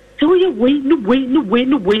government so we no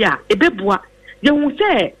way ya ebeboa you will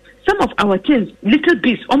say some of our things little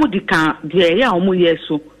bits almost the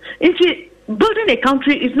so building a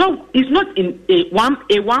country is not in a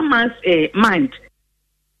one man's mind.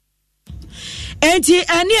 Enti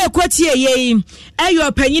ani ekwati eyi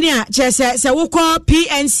eyo panyini a chese se wokọ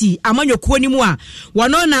PNC amanyoko ni mu a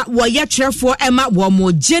wono na woye trefo ema wo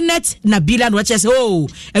mo Janet na Bila no chese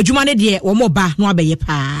adwuma ne de wo mo ba no abeye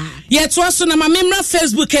pa ye to so na mamemra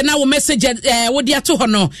Facebook na wo message wo de ato ho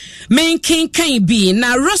no menkin kan bi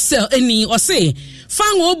na Russell eni o se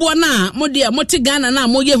fan obo na mode mote Ghana na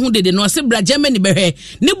moye hu dede no se bra Germany behwe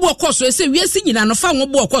ne bo okoso se wiase nyina no fan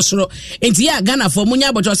obo okoso enti ya Ghana fo munya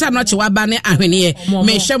abojo se no chewa ba ne ahwene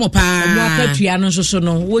me hwe mo pa mo akatua no so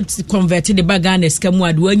no what convert the Ghana skamu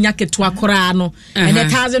ade wanya keto akora no and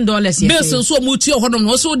 $1,000 yes be so mu ti ohodom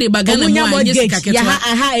no so de Ghana mu anya sika keto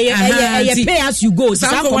ya pay as you go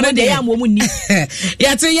sa ko de ya mo mu ni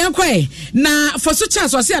ya te yankwe na for so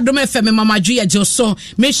chance wase Adom FM mama dwu ya je so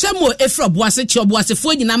me hwe mo efro boase che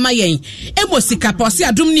asefo nyina mayen emo sika pose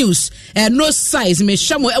Adom news no size me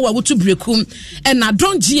hwamo ewa wutu brekum na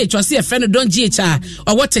don gh wase e friend don gh a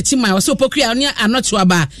owo techi mai wase opokua ne anoto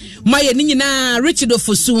aba mayen nyina Richard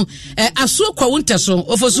Ofosu aso kwa wonteso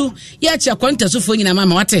Ofosu ya cha kwa wonteso fo nyina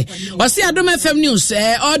mama wate wase Adom FM news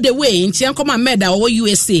all the way nti ankoma meda wo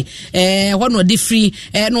USA wono de free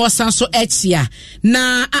no sanso etia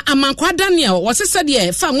na amankwa Daniel wase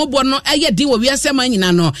sade fa ngobo no eye din wo wiase man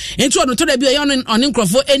nyina no nti ono to da bi yo on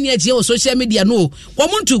nkrofo eni agie o social media no wo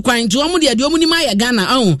muntu kwan nti wo mu de omu ni ma ya Ghana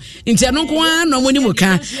nti eno nko an no mu ni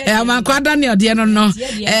muka amankwa Daniel de no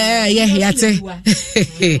yate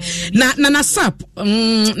na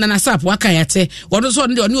sap waka yate wo so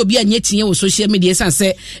de oni obi anye tinye o social media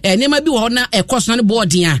sanse nema bi wo na ekoso na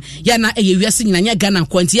board ya na wiase nyina nya Ghana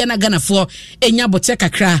kwanti ya na Ghana fo enya bote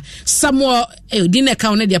kakra Samuel dine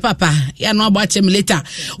ka one de papa ya no aba chem later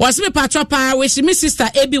wasime patwa pa wish me sister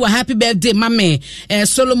Ebi wa happy birthday mame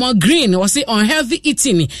Solomon Green was say unhealthy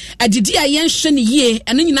eating adidi a yen hwe ne ye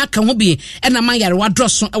eno nyina ka ho bi na man yare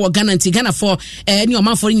wadroso e wo Ghana nti Ghana for ni o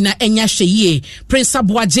man for nyina enya hwe ye Prince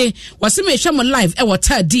Abuaje was say me hwe mo live e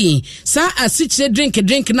water di sa asichire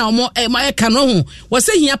drink na o mo e ka no ho was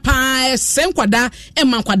say hia pa sen kwada e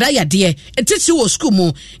man kwada yade etiti wo school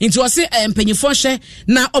mu nti was say mpanyifo hwe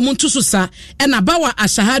na o mo ntuso sa e na bawa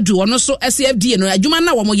ashahadu ono so SFD no adwuma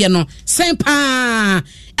na wo mo ye no sen pa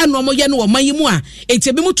eno omo ye no wo mayimu a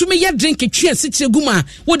etebe mutumi ye drink twa sichire guma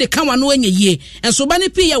wo de kanwa no anya yie enso ba ne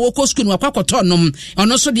pi ya wo ko school no akwakoto nom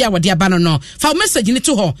ono so de awade aba no fa message ni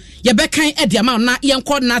to ho ye be kan e de ama na ye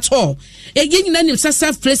nko na to ye nyina nim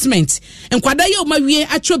self placement enkwada ye o ma wie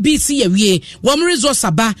atwo BC ye wie wo m resource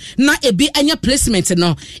aba na ebi anya placement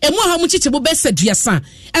no emu ha mu chiche bo be saduasa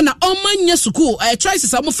ena omanya school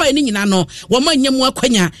choices am fa ni nyina no wo ma nya mu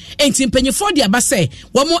akwanya enti mpanyefo de aba se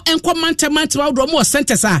wo mo enko mantamant wa do mo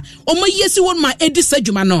centers a o ma yesi won ma edi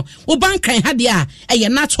sadwuma no wo bankan ha de a eye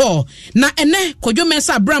nato na ene kodwo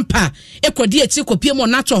mensa brampa ekodi eti kopie mo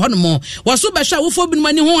nato ho no mo wo so be hwa wo fo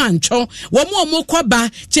binuma ni ho ancho wo mo koba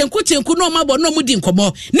chenku no ma bo no mu di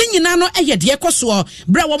nkomo ni nyina no eye de ekoso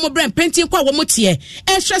bra wo mo bram pentin kwa wo mo tie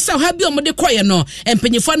ehwe se ha bi o mo de koye no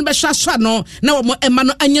empanyefo no be hwa so no na wo mo ema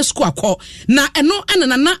no anya school akọ na eno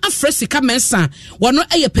enana na afresika mensa wono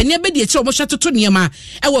eye pania be de echi wo mo hwa toto niema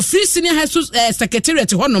e wo free senior high school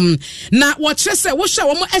secretariat honom na wo kire se wo hwa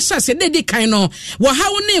wo mo ehwa se de kan no wo ha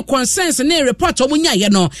wo ne consensus ne report wo nya ye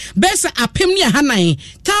no be se apem ne hanan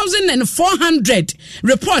 1400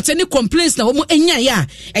 reports any complaints na wo mo enya ya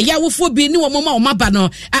eya wo fo bi ni wo mo ma wo maba no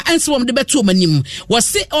anse wo mo de beto manim wo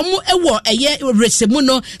se wo mo ewo eye resemu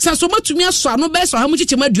no sanso matumi aso ano be so ha mo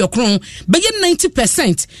chichema duokron be ye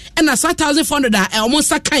 90% and a 1,400 almost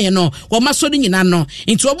sakan no wo maso ni nyina no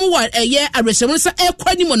nti wo mo eye aresemu sa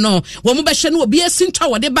ekwani mo no wo mo be hwe no obi asinto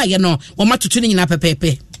wo de ba ye no wo matutu ni nyina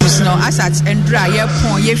pepepe no asat endra ye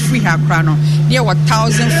pon ye free ha kra no near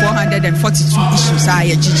 1,442 issues are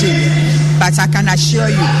ye chiche but I can assure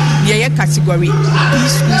you ye category B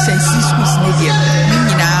schools and C schools ni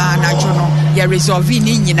nyina na jono ye resolve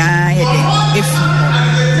ni nyina he de if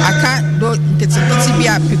aka do nketi bi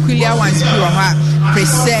a peculiar ones bi wo ha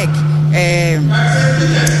presec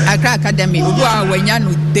Accra Academy ubu a wanya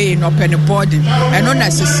no day no pen board eno na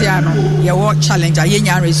sesia no ye wo challenge a ye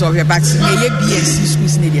nya resolve but ye BNC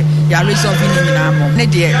schools ni de ya resolve ni na mo ne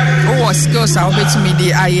de o skills a obetumi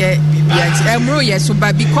de aye emro yes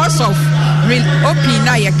but because of real open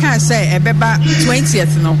na ye can say ebeba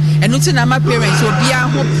 20th no eno ti na my parents obi a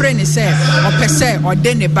ho pre ne say opese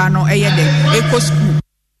ode ne ba no eye de eco school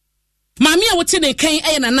Mami a wote ne kan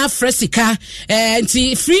eye na na fresika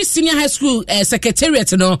nti free senior high school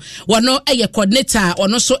secretariat no wono eye coordinator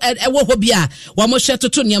ono so ewo ho bia wo mo hwe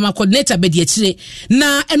toto niam coordinator be de akire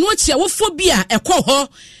na eno akia wo fo bia ekọ ho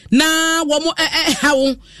na wo mo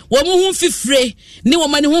hawo wo mo hu fifre ni wo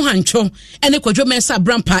mane hu hancho ene kwadwo mensa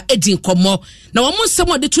brampa edin komo na wo mo nsem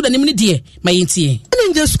ode tu na nim ne de mayintie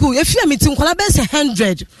ninja school e fia meeting kola be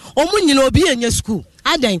 100 o mo nyina obi enya school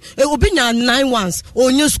aden obi nya 9 ones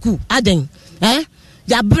onye school aden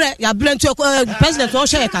ya bre to president won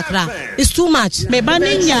share kakra it's too much me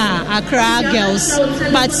baninya Accra girls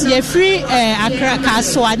but ye free Accra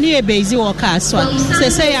kaswa ni e bezi wo kaswa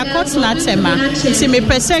say ya court na tema nti me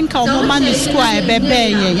person ka o ma ni school e bebe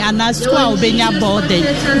yen ana school obenya boarding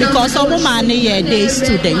because o ma ni ye day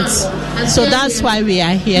students so that's why we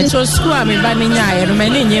are here so school me baninya e no me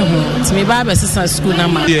ni hu nti me ba be sisa school na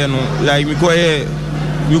ma yeah no like we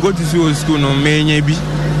go to school no me nya bi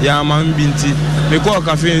ya man binti me go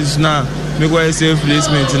cafes na me go self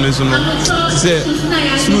placement no so no say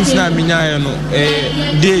schools na me nya no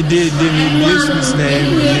day me schools na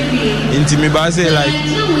inti me ba say like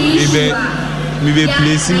me be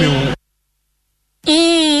place me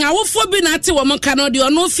awofo bi na ate wo monka no de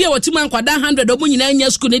ono fie wotima nkwada 100 omo nyina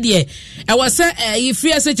anya school ne de e wo se yi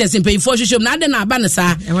free SHS mpanyfo hwehwem na ade na aba ne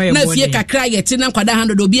sa na fie kakra yete na nkwada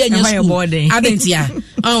 100 obi anya school adentia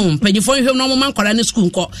mpanyfo hwehwem no mo mankwada ne school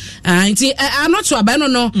nko nti anoto aba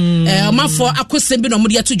no omafo akosem bi no mo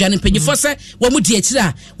de ato dwane mpanyfo se wo mo di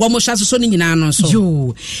akira wo mo hwa so ne nyina no so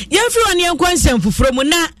yo yemfiri woni enkwansem fufuro mu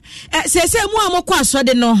na sese mu amokọ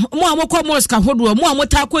asode no mu amokọ mosque hodo mu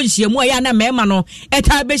amota akọ nhie mu ya na mema no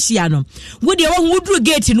eta behia no wo de wo duru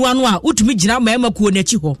gate no ano a utumi gina mema kuo na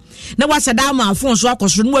chi ho na wasada ma afon so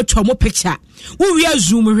akoso no atwa mo picture wo wi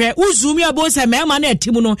zoom hwe wo zoom ya bo se mema na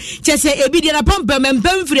atimu no chese ebi de na pampa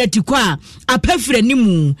mempam firi atiko a apafiri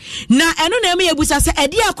nimu na eno na eme yebusa se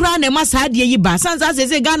edi akura na ma sa de yi ba sansa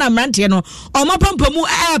se Ghana mrante no o ma pampa mu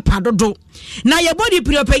padodo na ye body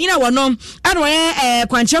priopanyina wono ano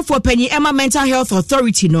kwanchefo panyi Emma Mental Health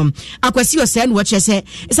Authority no akwasi ose no chese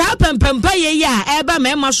sa pampampa ye ya eba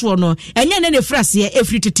mema so no enye ne frase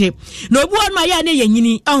efri tete na obu on ma ya ne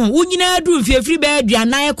yanyini wunyina adu mfiefri ba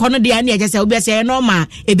aduanan ekono de ya ne chese obi se normal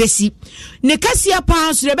ebesi ne kasia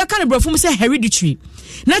pa so rebeka ne brofum se hereditary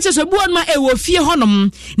na chese obu on ma ewo fie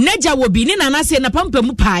honom na ja wo bi ne nanase na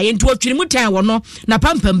pampamu pa ye nto otwiri mu tan wono na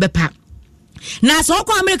pampam bepa na so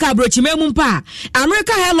kwa America abrochimemu mpa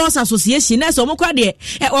America Hair Loss Association na so mokwa de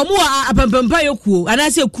omo apampampa yokuo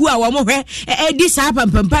anase ku a wo hwe di sa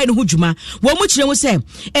apampampa no hudwuma wo mu kire mu se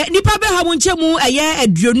nipa be ha mu nchemu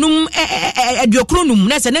aduonum aduokronum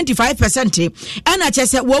na 95% ana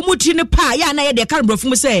chese wo mu tri ne pa ya na ye de kan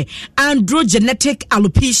brofum se androgenetic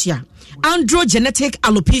alopecia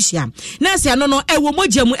na se ano no ewo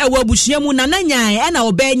mojamu ewo abusuamu na nanyan e na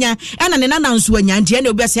obenya e na ne nananso anyante e na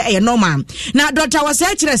obi se e normal na doctor was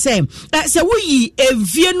say kire se wuyi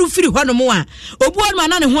evie nu firi hɔ no mo a obu on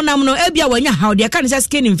na ne honam no e bia wanya how de kan se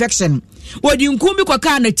skin infection wodi nkumbi kwa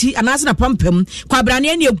ka na ti anase na pampam kwa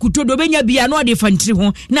brane ne ekuto do benya bia na ode fantiri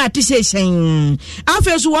ho na atihyen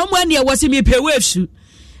afeso wo mo ne e wose mi pewefsu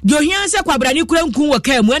do hianse kwabrani kura nkun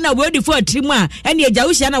waka mu na we di fo atrimu a ene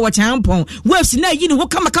agawuhia na wo champon waves na yi ne ho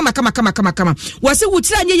kama wase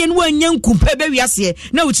wutira anye ye no anya nkumpa be wiase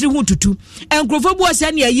na wutiri ho tutu enkrofo bu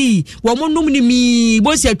ose ne ayi wo monum ni mi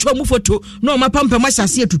bo se atwa mu foto na o mapampa ma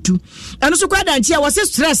hyase tutu eno so kwa danchi a wase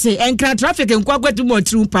stress enkra traffic nkwa gwatu mo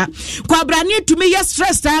atiri pa kwabrani tumi ye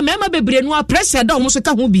stress ta mema bebre no pressure da o mo so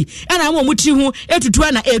ka ho bi ena mo mutiri ho etutu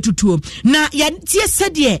na etutu na ya tie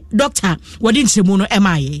sede doctor wodi nchemu no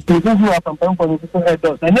emaye This is what I'm going to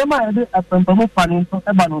do. And then I did a pampa planning to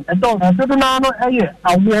Ebano. I don't have to know a year.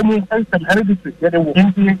 I will move and hereditary. Get away.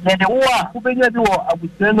 The war, who be the war, I would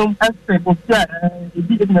send them as they would say, it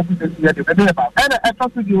didn't have to about. And I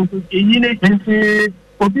talked to you to a unit and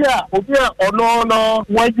Obia ono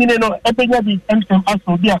wajine no epenya bi MSM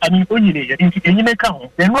asobia ani onyine nti enyine ka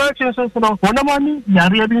ho the reaction so no wonamani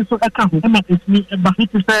yare bi so aka ho na etini eba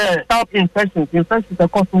hit say stop infection the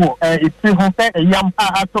cause wo etini ho say yam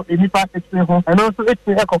ato enipa etini ho and also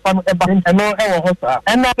etini ekofa no eba eno ewo ho sa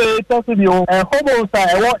and na say to so bi o homo sa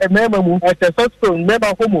ewo emema mu testosterone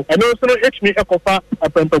meba homo and also etini ekofa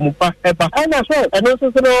apampamu pa eba and so and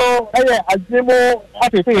also no aye ajimo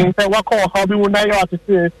atete say wako how bi wona yo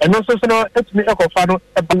atete and also no it's me ekofano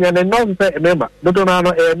ebanya no say remember no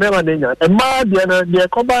no remember nenya e ma de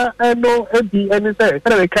cover no ebi any say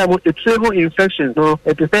we come a travel infection no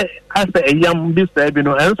it say as a yam this be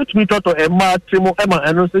no and so to me to e ma trimo e ma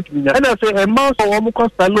and so to me and I say e ma so wo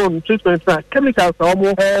cost alone treatment chemicals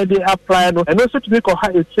wo they apply no and also to me ko ha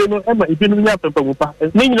e trimo e ma e bi no nya pepa pa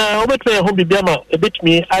ni na wo betwe ho bibia ma e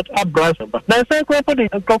betumi at abras ba na say ko for the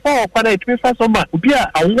for kwa na it me fa so ma obi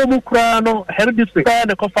a awo mu kura no hereditary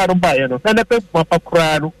the coffee by no and the people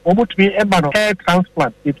crowd almost be a man of hair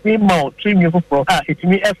transplant it mean mount trim you for it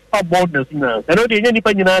mean a boldness now and the any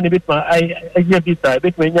penina bit my I hear this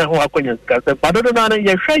bit when you are going to but don't know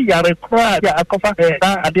you share your crowd ya coffee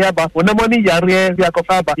adia ba when money yare ya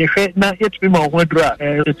coffee ba you share na it be my hodra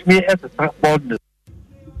it mean as a boldness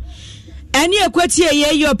Any equity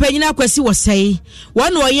ye opinion kwesi wasai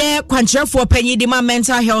one oye kwancherefo panyi di ma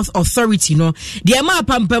Mental Health Authority no de ma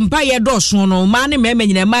pampampa ye doso no ma ne mema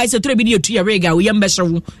nyina ma se tore bi de tu ye rega wo ye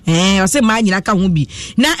mbehyewo o se ma nyina ka ho bi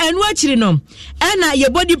na enu akiri no na ye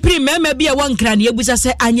body pre mema bi e won kra ne ebusa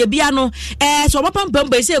se anya bia no so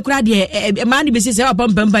pampampa se kura de ma ne bi se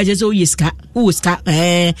pampampa je se o yiska o ska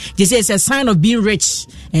je say it's a sign of being rich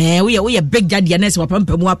we are big daddy na se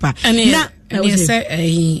pampamu apa na I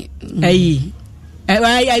say ayi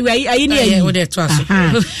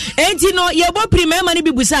enti no ye bo primema ni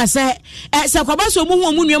bibusa se kwabaso mu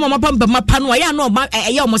hu mu nuo mama pampa mapa no ya no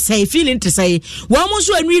ye mo say feeling to say wo mo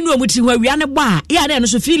so anwi nu omutiri ho awia ne ba ya na no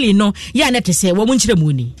so feeling no ya na te say wo mo nkire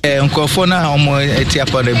mu ni nkofo na omo etia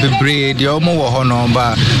pa de bebre de omo wo ho no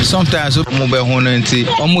ba sometimes omo be ho no enti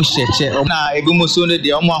omo cheche na ebi mo so no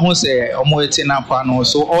de omo ho say omo eti na pa no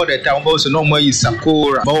so all the time omo so no omo yi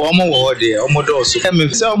sakora but omo wo de omo do so me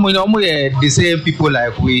say omo ye the same people people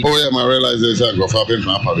like we. Oh yeah, my realization I go for pimp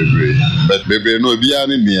but baby no be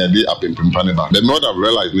any me dey a pimp ba. The more I've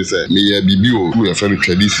realized me say me bibi we are very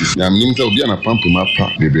traditions. Na me say obi na pimp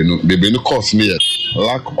mapa baby no cause me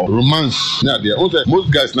lack of romance. Now there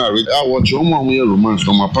most guys now I watch one romance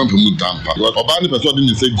no my pimp mu dampa. But oba ni person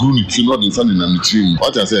dey say grow ni team not inside na me team.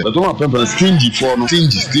 What I say but my pimp stingy for no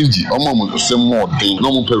stingy. Omo say more thing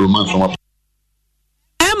no more romance from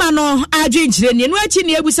no adwenkyire ne no achi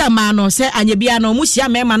ne ebusa ma no se anyebia no musia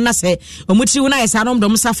mema na se omutiri na yesa no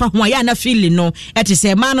dom safa ho ya na feeling no ete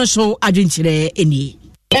se ma no so adwenkyire eni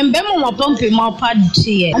Embemo mo pump mo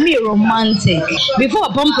padie. I'm romantic. Before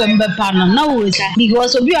pump embe pano na we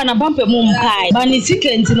because obi ana pump mo mpai. But ni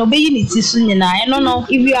second no be ni tisu nyina. I don't know if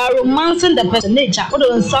you are romancing the person nature. O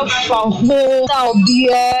don suffer ho ta obi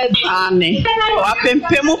ane. O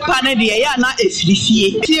pempe mo pane de ya na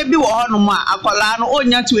efirifie. Tie bi wo hono ma akola no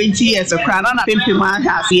onya 20 years kra na pempe ma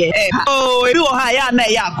hafie. Oh, ebi wo ha ya na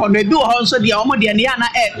ya akono ebi wo ho so de o mo de ya na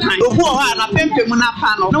airtime. Obu wo ha na pempe mu na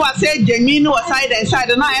pa no. No wa say genuine no side and side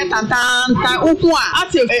na etantanta uku a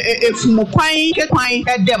ate efumu kwan ke kwan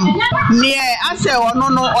edem ne ase ono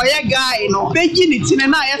no oye guy no beji ni tine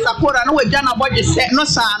na ya sapora no wagya na bodge se no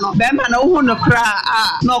sa no be ma na hu no kra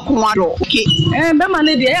a no kwado okay be ma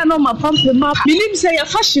ne de ya no ma pampe ma believe say ya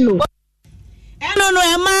fashion no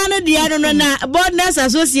no man the no na Boarders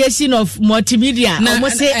Association of Multimedia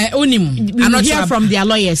almost say unim I'm not hear from their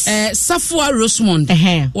lawyers Safua Rosemond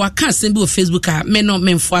wa kan send be Facebook me no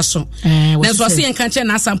memfo so na so say enka che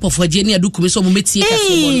na sample for Jenny adukumi so mo metie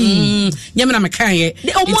Kasiebo nyame na me kan ye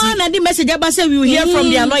omo na the message about say we will hear from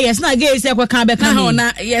their lawyers na ge say kwa kan be kan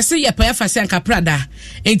na yes ye pa fa say enka prada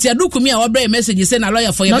enti adukumi a wo message say na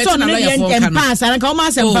lawyer for your better na lawyer for kan pass and ka o ma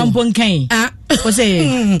say pampo kan o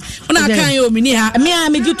say una kan yo mini ha me a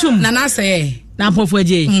me jutum na na say na pofo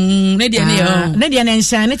aje ne dia ne yo ne dia ne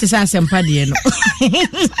nshan ne te say asempa de no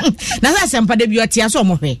na say asempa de bi otia so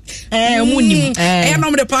mo hwe omunim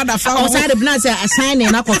no me powder fa o say de bna say assign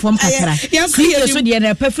na kofom kakra so de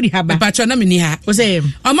na pa free haba pacho na mini ha o say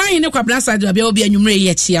o man ne kwa bna say de bia obi anwumre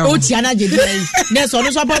ye chia o tia na je dai ne so no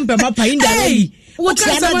so pompe ma pa inda what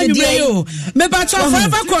me patch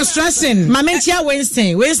forever construction mamentia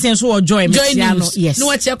Winston so joy me tia no yes no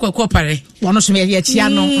watia kwakwa pare wono so me tia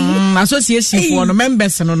no association for no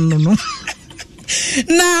members no na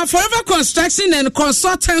Forever Construction and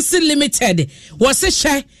Consultancy Limited was a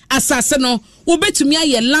share asase no obetumi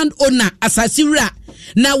aye land owner asase wura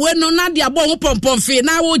na we no na dia bo ho pompom fe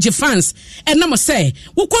na wo je fans na mo say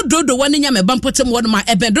wo kododo wani nya me bampotem wo ma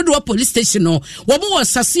ebendodo police station no wo mo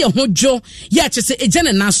asase ho dwo ya chese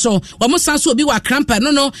ejane na so wo mo sanso obi wa krampa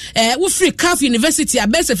no wo free Calf University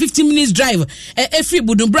abese 15 minutes drive free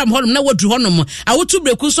Budumbram honum na wo dru honum awotu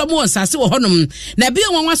breku so mo asase wo honum na bi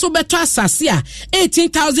won so beto asase a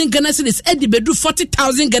 18,000 Ghana cedis edi bedu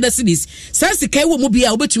 40,000 Ghana cedis sanse kai wo mo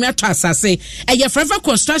bia obetumi ato asase eye Forever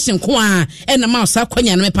Construction ko a na ma osa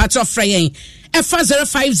kwanya no me patch of frayen F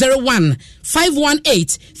 0501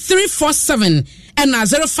 518 347 and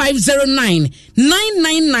 0509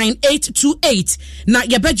 999 828 na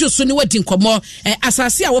yebejo so ni wadi nkomo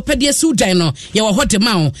asase a wopede su dan no ye wo hode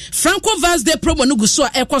ma o Franco Vals Day promo no guso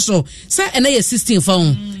ekoso say na ye 16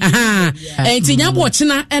 phone aha enti nyabo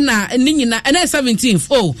china na ninyina na 17th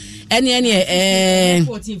oh any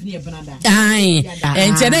 14th near Canada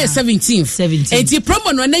and today 17th enti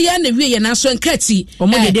promo no na ye na wie ye na so nkati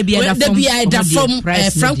omo de bia da from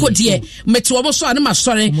Franco die meto omo so anema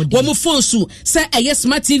sore wo phone su say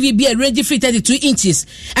smart TV be ready fit 32 inches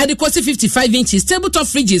and the cost 55 inches tabletop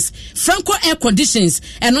fridges Franco air conditions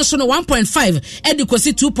and also no 1.5 and the cost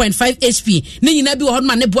 2.5 HP ni nyina bi wo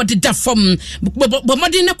ma ne body da from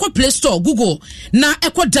bomodi na Play Store Google na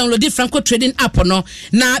eko download the Franco trading app no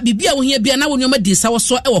na bibia wo hia bia na wo nyoma di sa wo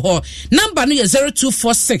so e wo ho number no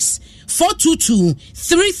 0246 422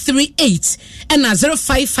 338 and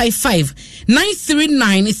 0555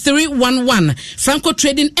 939 311 Franco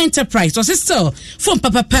Trading Enterprise or still from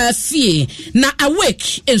Papa Fie na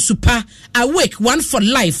awake en super awake one for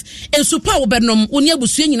life en super obenom unia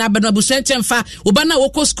busue nyina benom busue chemfa obana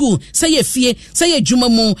woko school say ye fie say ye dwuma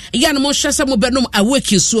mu ya no mo hwese mo benom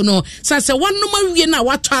awake so no say wannom awie na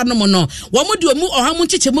wato anom no wo mo de omu oha mo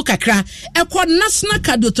nchiche mu kakra ekọ National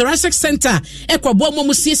Cardiothoracic Center ekọ bo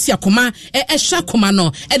mo siesia koma ehwa koma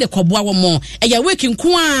no de koboa wo mo eya wake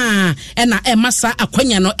nko a ena emasa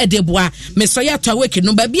akwanya no edeboa mesoya to awake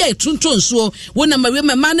no ba bia etunto nsuo wona mawe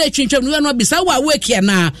mama na atwintwam no no bisa wa awake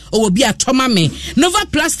na owo bia toma me Nova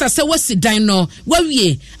Plaster se wasi dan no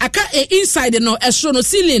wawie aka inside no esro no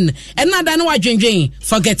ceiling ena da no wadwendwen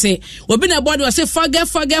forget it obi na body was say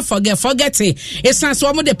forget it esan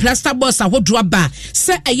so mo de plaster boards ahodo ba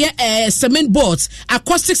se eye cement boards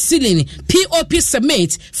acoustic ceiling POP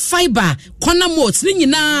cement fiber corner moats ni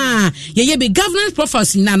nyina ye be governance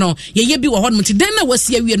profiles na no ye bi wo hodmo ti dan na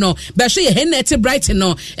wasi awie no ba hwe ye henete bright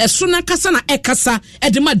no esro na kasa na ekasa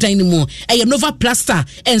edema dan ni mu eye Nova Plaster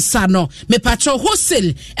ensa no me patro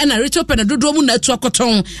wholesale and a retail pen dodo mu na atu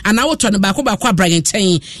akoton ana woto ne ba ko Brian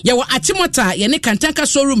Ten ye wo Atimota ye ne Kantanka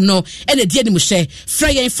showroom no e de die ni mu hye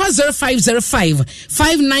fra ye 0505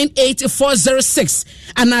 598406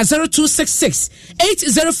 and 0266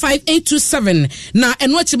 805827 na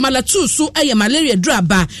enwachi malatu so eye malaria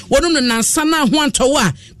draba wono no nansa na ho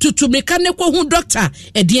antowa tutumika ne ko hu doctor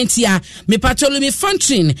edientia me patolomi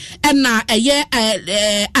function na eye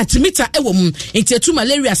atimita ewom enti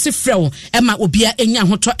malaria se frɛw ema obia enya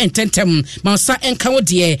hoto ententem ma osa enka wo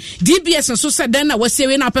de DBS nso se dan na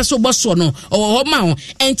wasewe na apeso boso no owo ma ho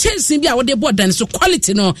enchensin bia wo de bodan so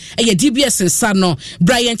quality no eye DBS nsa no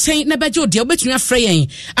Brian Ten na beje ode obetumi afrɛ yen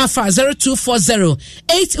afa 0240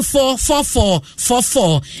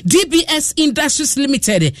 844444 DBS Industries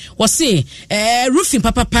Limited wose roofing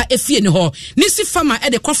papa efie ne ho nisi farmer e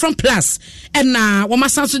de Kofron Plus na wo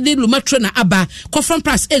masanso de Lumatro na aba Kofron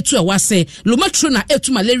Plus etu e wase Lumatro na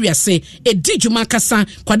etu malaria se edijuma kasa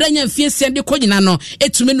kwadanya mfiesia de konyina no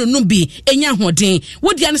etumi no numbi enya hoden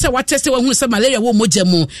wodi ane se wateste wa hunu se malaria wo moja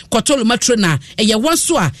mu koto Lumatro na eye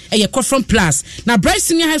wonso a eye Kofron Plus na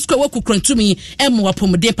Bryson High School wo kukrantumi emu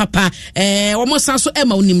wapomde papa wo mo sanso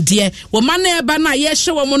ema onimde wo mana eba na ye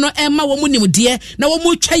hye wo mo no ema wo mo nimde na wo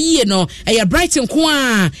mo twa yie no eye Brighton ko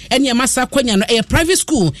a ene masa kwanya no eye private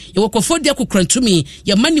school ye wo kofodia kukrantumi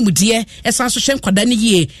ye manimde esanso hye nkwada ne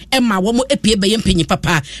yie ema wo mo epie be ye mpenyi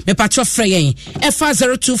papa me patro freyen efa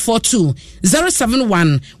 0242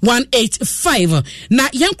 071 185 na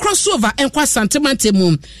yen crossover enkwa santimante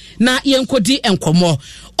mu na yen kodi enkomo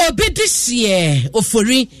obedisie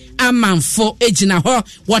ofori amanfo ejina ho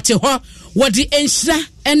wote ho wodi enhira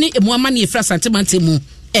ene emuama ne efra santimante mu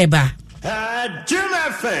eba Jim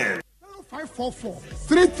FM 0544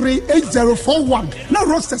 338041 na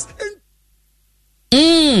rosters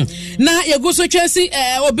na yeguso twesi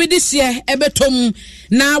obedisie ebetom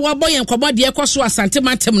na waboye nkwabode ekoso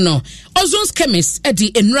asantemantem no Ozon's Chemist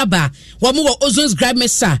edi enraba wamu wo Ozon's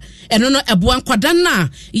Gramesa eno no eboa nkwada na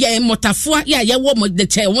ye motafo ya ye wo de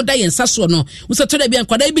che wo da yensaso no usato da bia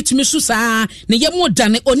nkwada bitimi su saa ne ye mo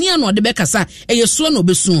dane oni ano de bekasa eyesuo no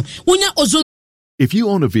besu unya Ozon. If you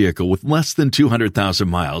own a vehicle with less than 200,000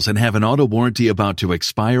 miles and have an auto warranty about to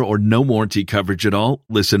expire or no warranty coverage at all,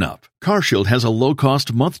 listen up. CarShield has a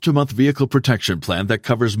low-cost month-to-month vehicle protection plan that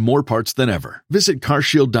covers more parts than ever. Visit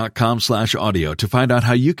carshield.com/audio to find out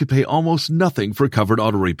how you could pay almost nothing for covered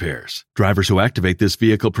auto repairs. Drivers who activate this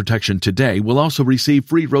vehicle protection today will also receive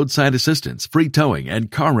free roadside assistance, free towing,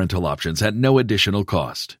 and car rental options at no additional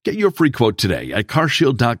cost. Get your free quote today at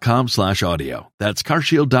carshield.com/audio. That's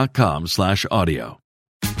carshield.com/audio.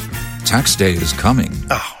 Tax day is coming.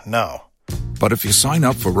 Oh, no. But if you sign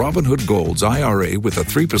up for Robinhood Gold's IRA with a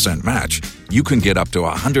 3% match, you can get up to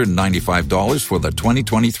 $195 for the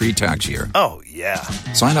 2023 tax year. Oh, yeah.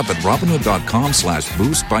 Sign up at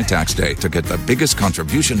Robinhood.com/boost by tax day to get the biggest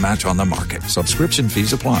contribution match on the market. Subscription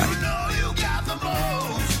fees apply.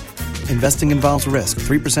 Investing involves risk.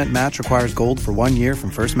 3% match requires gold for 1 year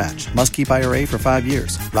from first match. Must keep IRA for 5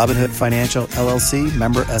 years. Robinhood Financial, LLC,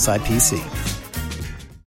 member SIPC.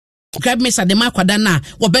 Grab me sadema kwadana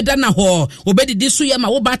wobeda na ho obedi disu ye ma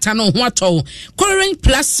wo bata no ho ato Coloring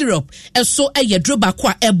Plus syrup eso eye droba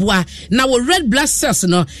kwa eboa na wo red blood cells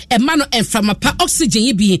no ema no enframapa oxygen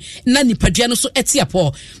yi bi na nipadua no so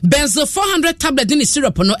etiapo benzo 400 tablet ni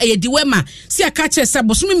syrup no eye diwema si aka che se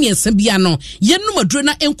bosomi miensa bia no yenum aduro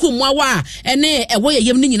na enkomu awa ene ewo ye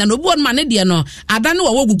yem ni nyina no obi on ma ne de no ada no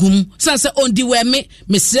wo gugum sanse on diweme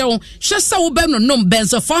mesrew hwesa wo be no nom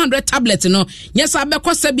benzo 400 tablet no nyesa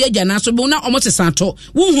abekọ bia na so bi na omote santo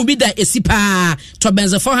wonhu bi da esipa to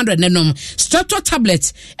benzo 400 nenom strato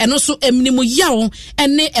tablet eno so emnimu yawo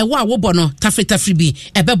ene ewo awobo no tafri bi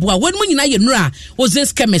ebeboa wonmu nyina ye nura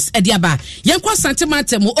Ozon's Chemist ediaba yenkwa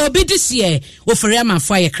santimate mu obidisia ofere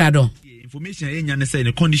amanfo aye krado information enya say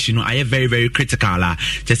the condition no are very very critical la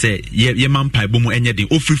just say ye man pai bomu enye den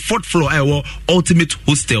ofri 4th floor ayo ultimate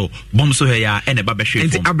hostel bom so ya ene ba be hwe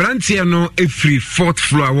and abrantie no every 4th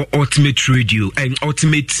floor ayo ultimate radio and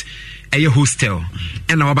ultimate a hostel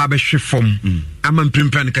and our baba shifom amam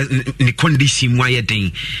primpan ni condition why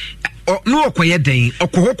den no okoye den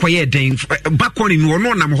okohokoye den balcony no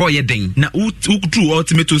no nam hoye den na true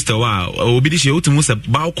ultimate hostel wa obi di she otumu se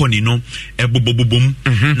balcony no ebobobom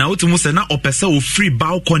na otumu se na opese o free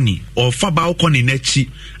balcony or fa balcony na chi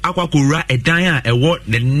akwakora edan a ewo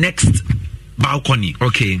the next balcony.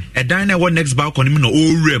 Okay. A diner what next balcony no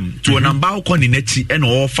all room to an balcony nechi and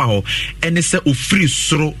all foul and it's a free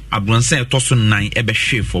sro abronsen tosun 9 ebe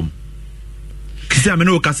share from. Kisi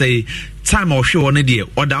ameno ka say time or show on a day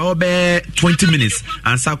or da 20 minutes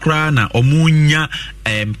and sakra na omunya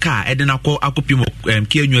car edena ko akopimo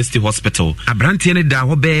Kia University Hospital. Abrantie ne da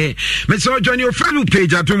hobe me so join your Facebook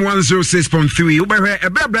page at 106.3 ube e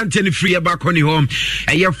be abrantie ne free back on home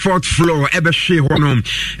e 4th floor e be hwe honom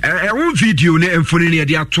one video ne emfoni ne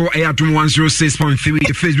de ato e at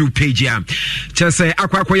 106.3 Facebook page ya chese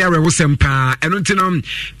akwakoya rewosem pa eno ntino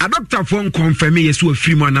a doctor for confirm yeso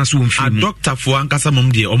afiri mu anaso mfiri a doctor for ankasa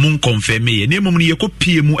mom de omon confirm ye ne mom ne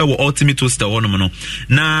yekopie mu e wo ultimate hostel honom no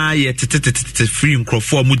na ye tete free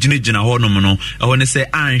nkrofo mu ginegina honom no e ne say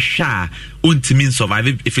ansha untimi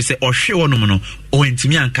survive if you say or hwe honom no o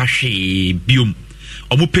ntimi anka hwe biom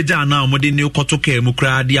omo pega na omo de ne kotoka mu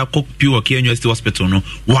kra de akopio Kia University Hospital no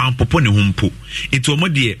wan popo ne humpo eto omo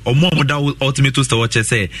de omo da ultimate hostel watch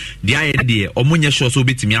say de aye de omo nya sure so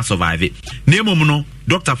betimi survive ne mom no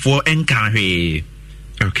doctor for enka hwe.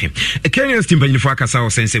 Okay. Kia University mpanyinfo akasa o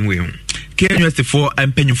sensem we ho. Kia University for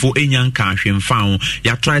mpanyinfo enyan kan hwemfa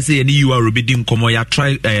ya try say ye ni UR obedi nkomo ya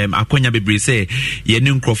try akonya bebre say ye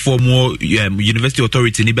ni nkrofo mo University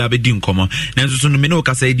Authority ni ba bedi nkomo na nso no me no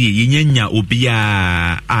kasa di ye nyanya obi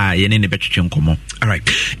a ye ne betwetwe nkomo. All right.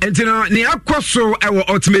 Entina ni akoso ewo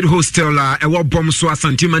ultimate hostel la ewo bom so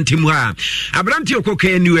asantimantim ha abranti okoka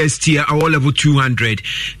university a level 200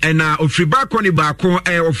 and ofri baako ni baako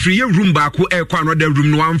ofri room baako kwa another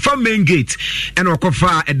room no amfa main gate and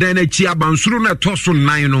okofa edan na chi abansuru na toso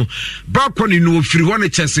 9 no balcony no ofiri ho ne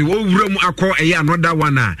chese wo wuram akọ another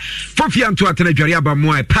one fofia nto atena dware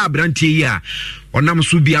abamu a pa brantie yi a onam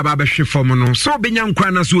so bia ba behwe fom no so benya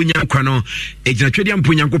nkwa na so onya nkwa no ejina twedi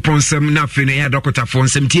ampo nyankopon sem na afi no ya doctor fon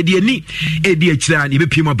sem tie de ani edi akira ni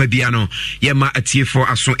bepiem ababia no ye ma atie for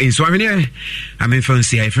aso enso ahwene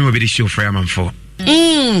amenfansi ai fem obedi show for amanfo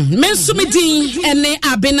mensumidi ene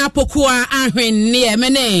abena pokua ahwenne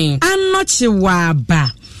emene anochi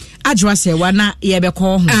waba ajwa se wana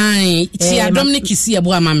yebeko ho ai ti Dominic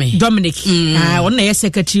Kasiebo amame Dominic on na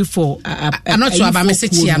secretary for anochi waba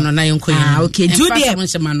message ya no na yonko okay Judy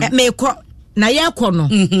me ko na yakọ no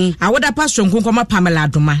awoda pastor nkonkoma Pamela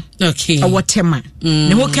Adoma okay awotema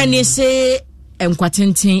ne ho kani se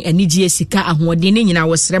enkwatenten anigye sika ahoɔden ne nyina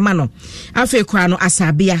wɔsrɛma no afei kora no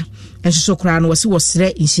asabea enso kora no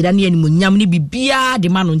wɔsrɛ inhyira ne animonyam ne bibia de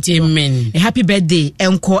ma no ntino amen happy birthday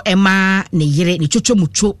enko ema ne yere ne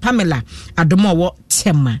chochomucho Pamela Adoma wo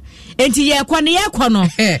tema enti yɛkɔ no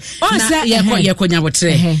onse yɛkɔ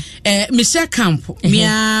nyabotre Michelle Camp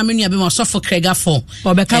mia menu abe masofo Krega for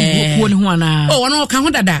obeka buo ne ho ana wono ka ho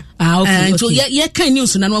dada okay so yɛka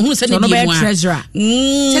news na no hu sɛ ne bi mu treasurer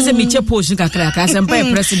sɛ mi che post kakra ka sɛ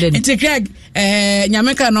mpa president enti Craig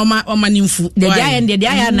nyameka no ma nimfu de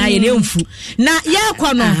dia na ye nemfu na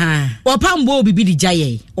yɛkɔ no wɔpambo bibi di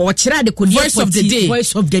jaye ɔkyerɛ de kodi voice of the day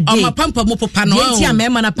ɔma pampa mu popa no enti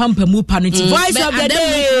amema na pampa mu pa no ti voice of the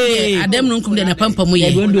day adem no nkum de na pampa mu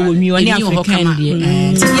ye ɛdo wo nwi oni African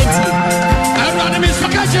de Everybody miss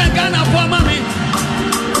vacation Ghana for mommy.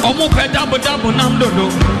 Omo pedabo nam dodo.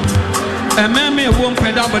 Ememe won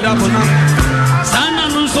pedabo nam. Sana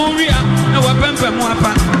no soria e wa pempe mu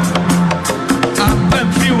apa.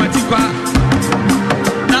 Apem free watikwa.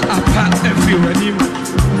 Na apa e free wanim.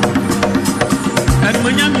 And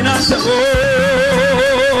when you na say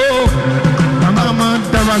mama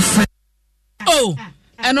dava oh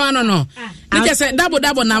no nika say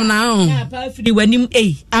double nam na free wanim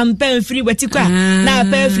am pen free watikwa na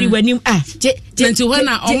pa free wanim nti ho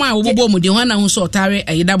na omo a wobobo mu de ho na hu so otare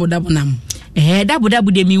double nam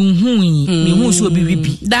double de mi hu so obi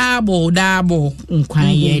wibi double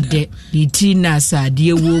nkwan ye de litina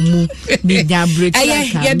sade wo mu ni nya break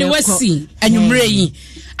ye de wasi anwumre yi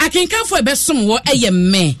akenkanfo ebesom wo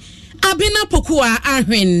me abena pokua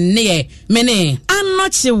ahwenne ye mene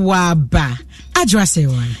anochi waba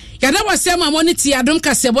ajwasewa yada wasema moniti adom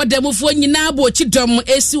Kasiebo demufo nyina bo chidom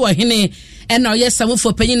esi wo hene ɛna ɔyɛ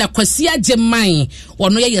samufo panyin na Kwasi agye man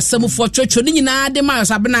ɔno yɛ samufo twotwo ne nyinaa de ma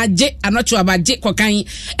sabena agye anocho abagye kokan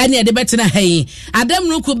ɛne ɛde betena hayi adam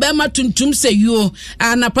no ku bɛma tuntum sɛ yo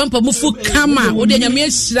ana pampa mufu kama wo de nyame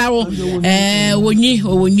ahyira wo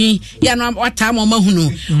wonyi ya no wata ma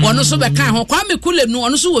mahunu ɔno so bɛka ho kwa me kule no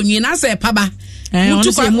ɔno so wonyi na sɛ paba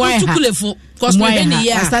mutu kulefo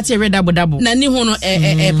start a double na ni ho no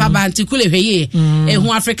paba antikule hweye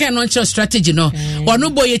ho African no church strategy no ono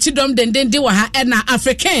boy ti dom dendende wa ha na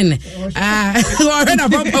African na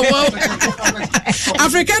papa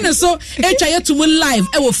African so etwa yetumu live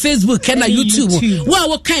e wo Facebook na YouTube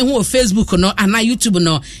wo kan ho Facebook no ana YouTube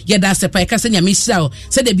no ye da sepa ka senya me hira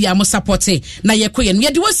se de bia mo support na ye koye no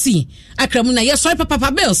ye de wasi akram na ye soy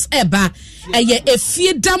papa bills eba eye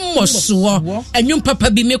efie damoso enwum papa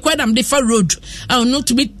bi me kwadam de fa road no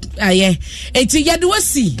to be eti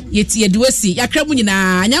yadwasi yakramu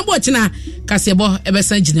nyina nyambo china Kasiebo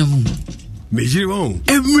ebesa gina mu mejiri won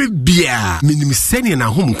every bia minimum senior na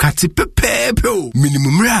home kati pepepe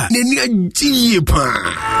minimum ra neni agiye pa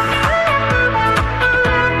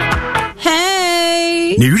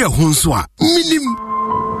hey ne wira ho nso a minimum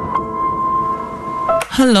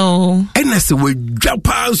hello enase we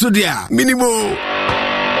dwapa so dia minimum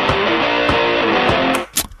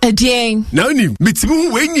Adieng. Now ni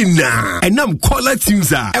mitimu wenyina enam caller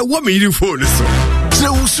tunes a ewo me yiri phone so.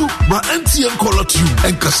 Trewusu ma MTN caller tune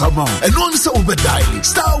enkasama eno nse obedial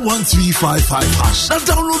 *1355# na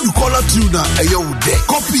download the caller tune na eyo de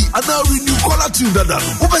copy and now renew caller tune that no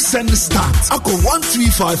obe send start ako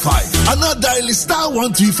 1355 and now dial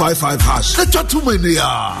 *1355# na chatu mene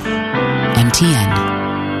ya MTN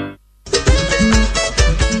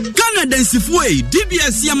Densifue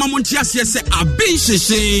DBS Yamamonti asiese abin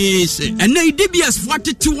sheshe ene DBS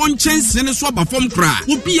 41 chance ne so aba fom kra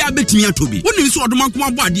obi ya betimi atobi woni so odoma ko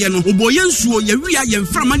abo ade no oboye nsuo ye wia ye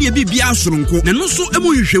mframa ne bibia asoronko ne no so emu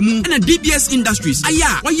hwehwemu na DBS Industries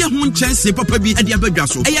aya waye ho chance papa bi ade abadwa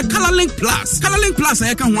so eye Colorlink Plus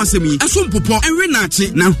aya ka ho asemi eso mpopo enwe na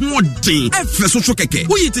ache na ho den efe so keke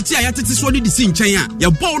wo yitete aya tete so de si nchen a ye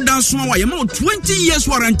bold dance wa ye ma 20 years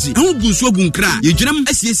warranty ho gunsuo gunkra ye dwunam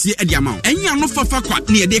asiesie enya no fafa kwa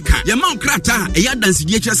ne de ka ye ma krata eya dance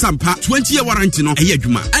die che sampa 20-year warranty no eya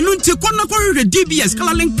adwuma anu nti konna kwa DBS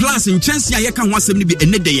Colorlink Plus in chance ya ka ho asem ne bi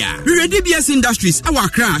enede ya DBS Industries awa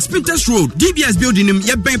Accra Spinters Road DBS building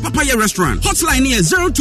ye ben papa ye restaurant hotline ne 02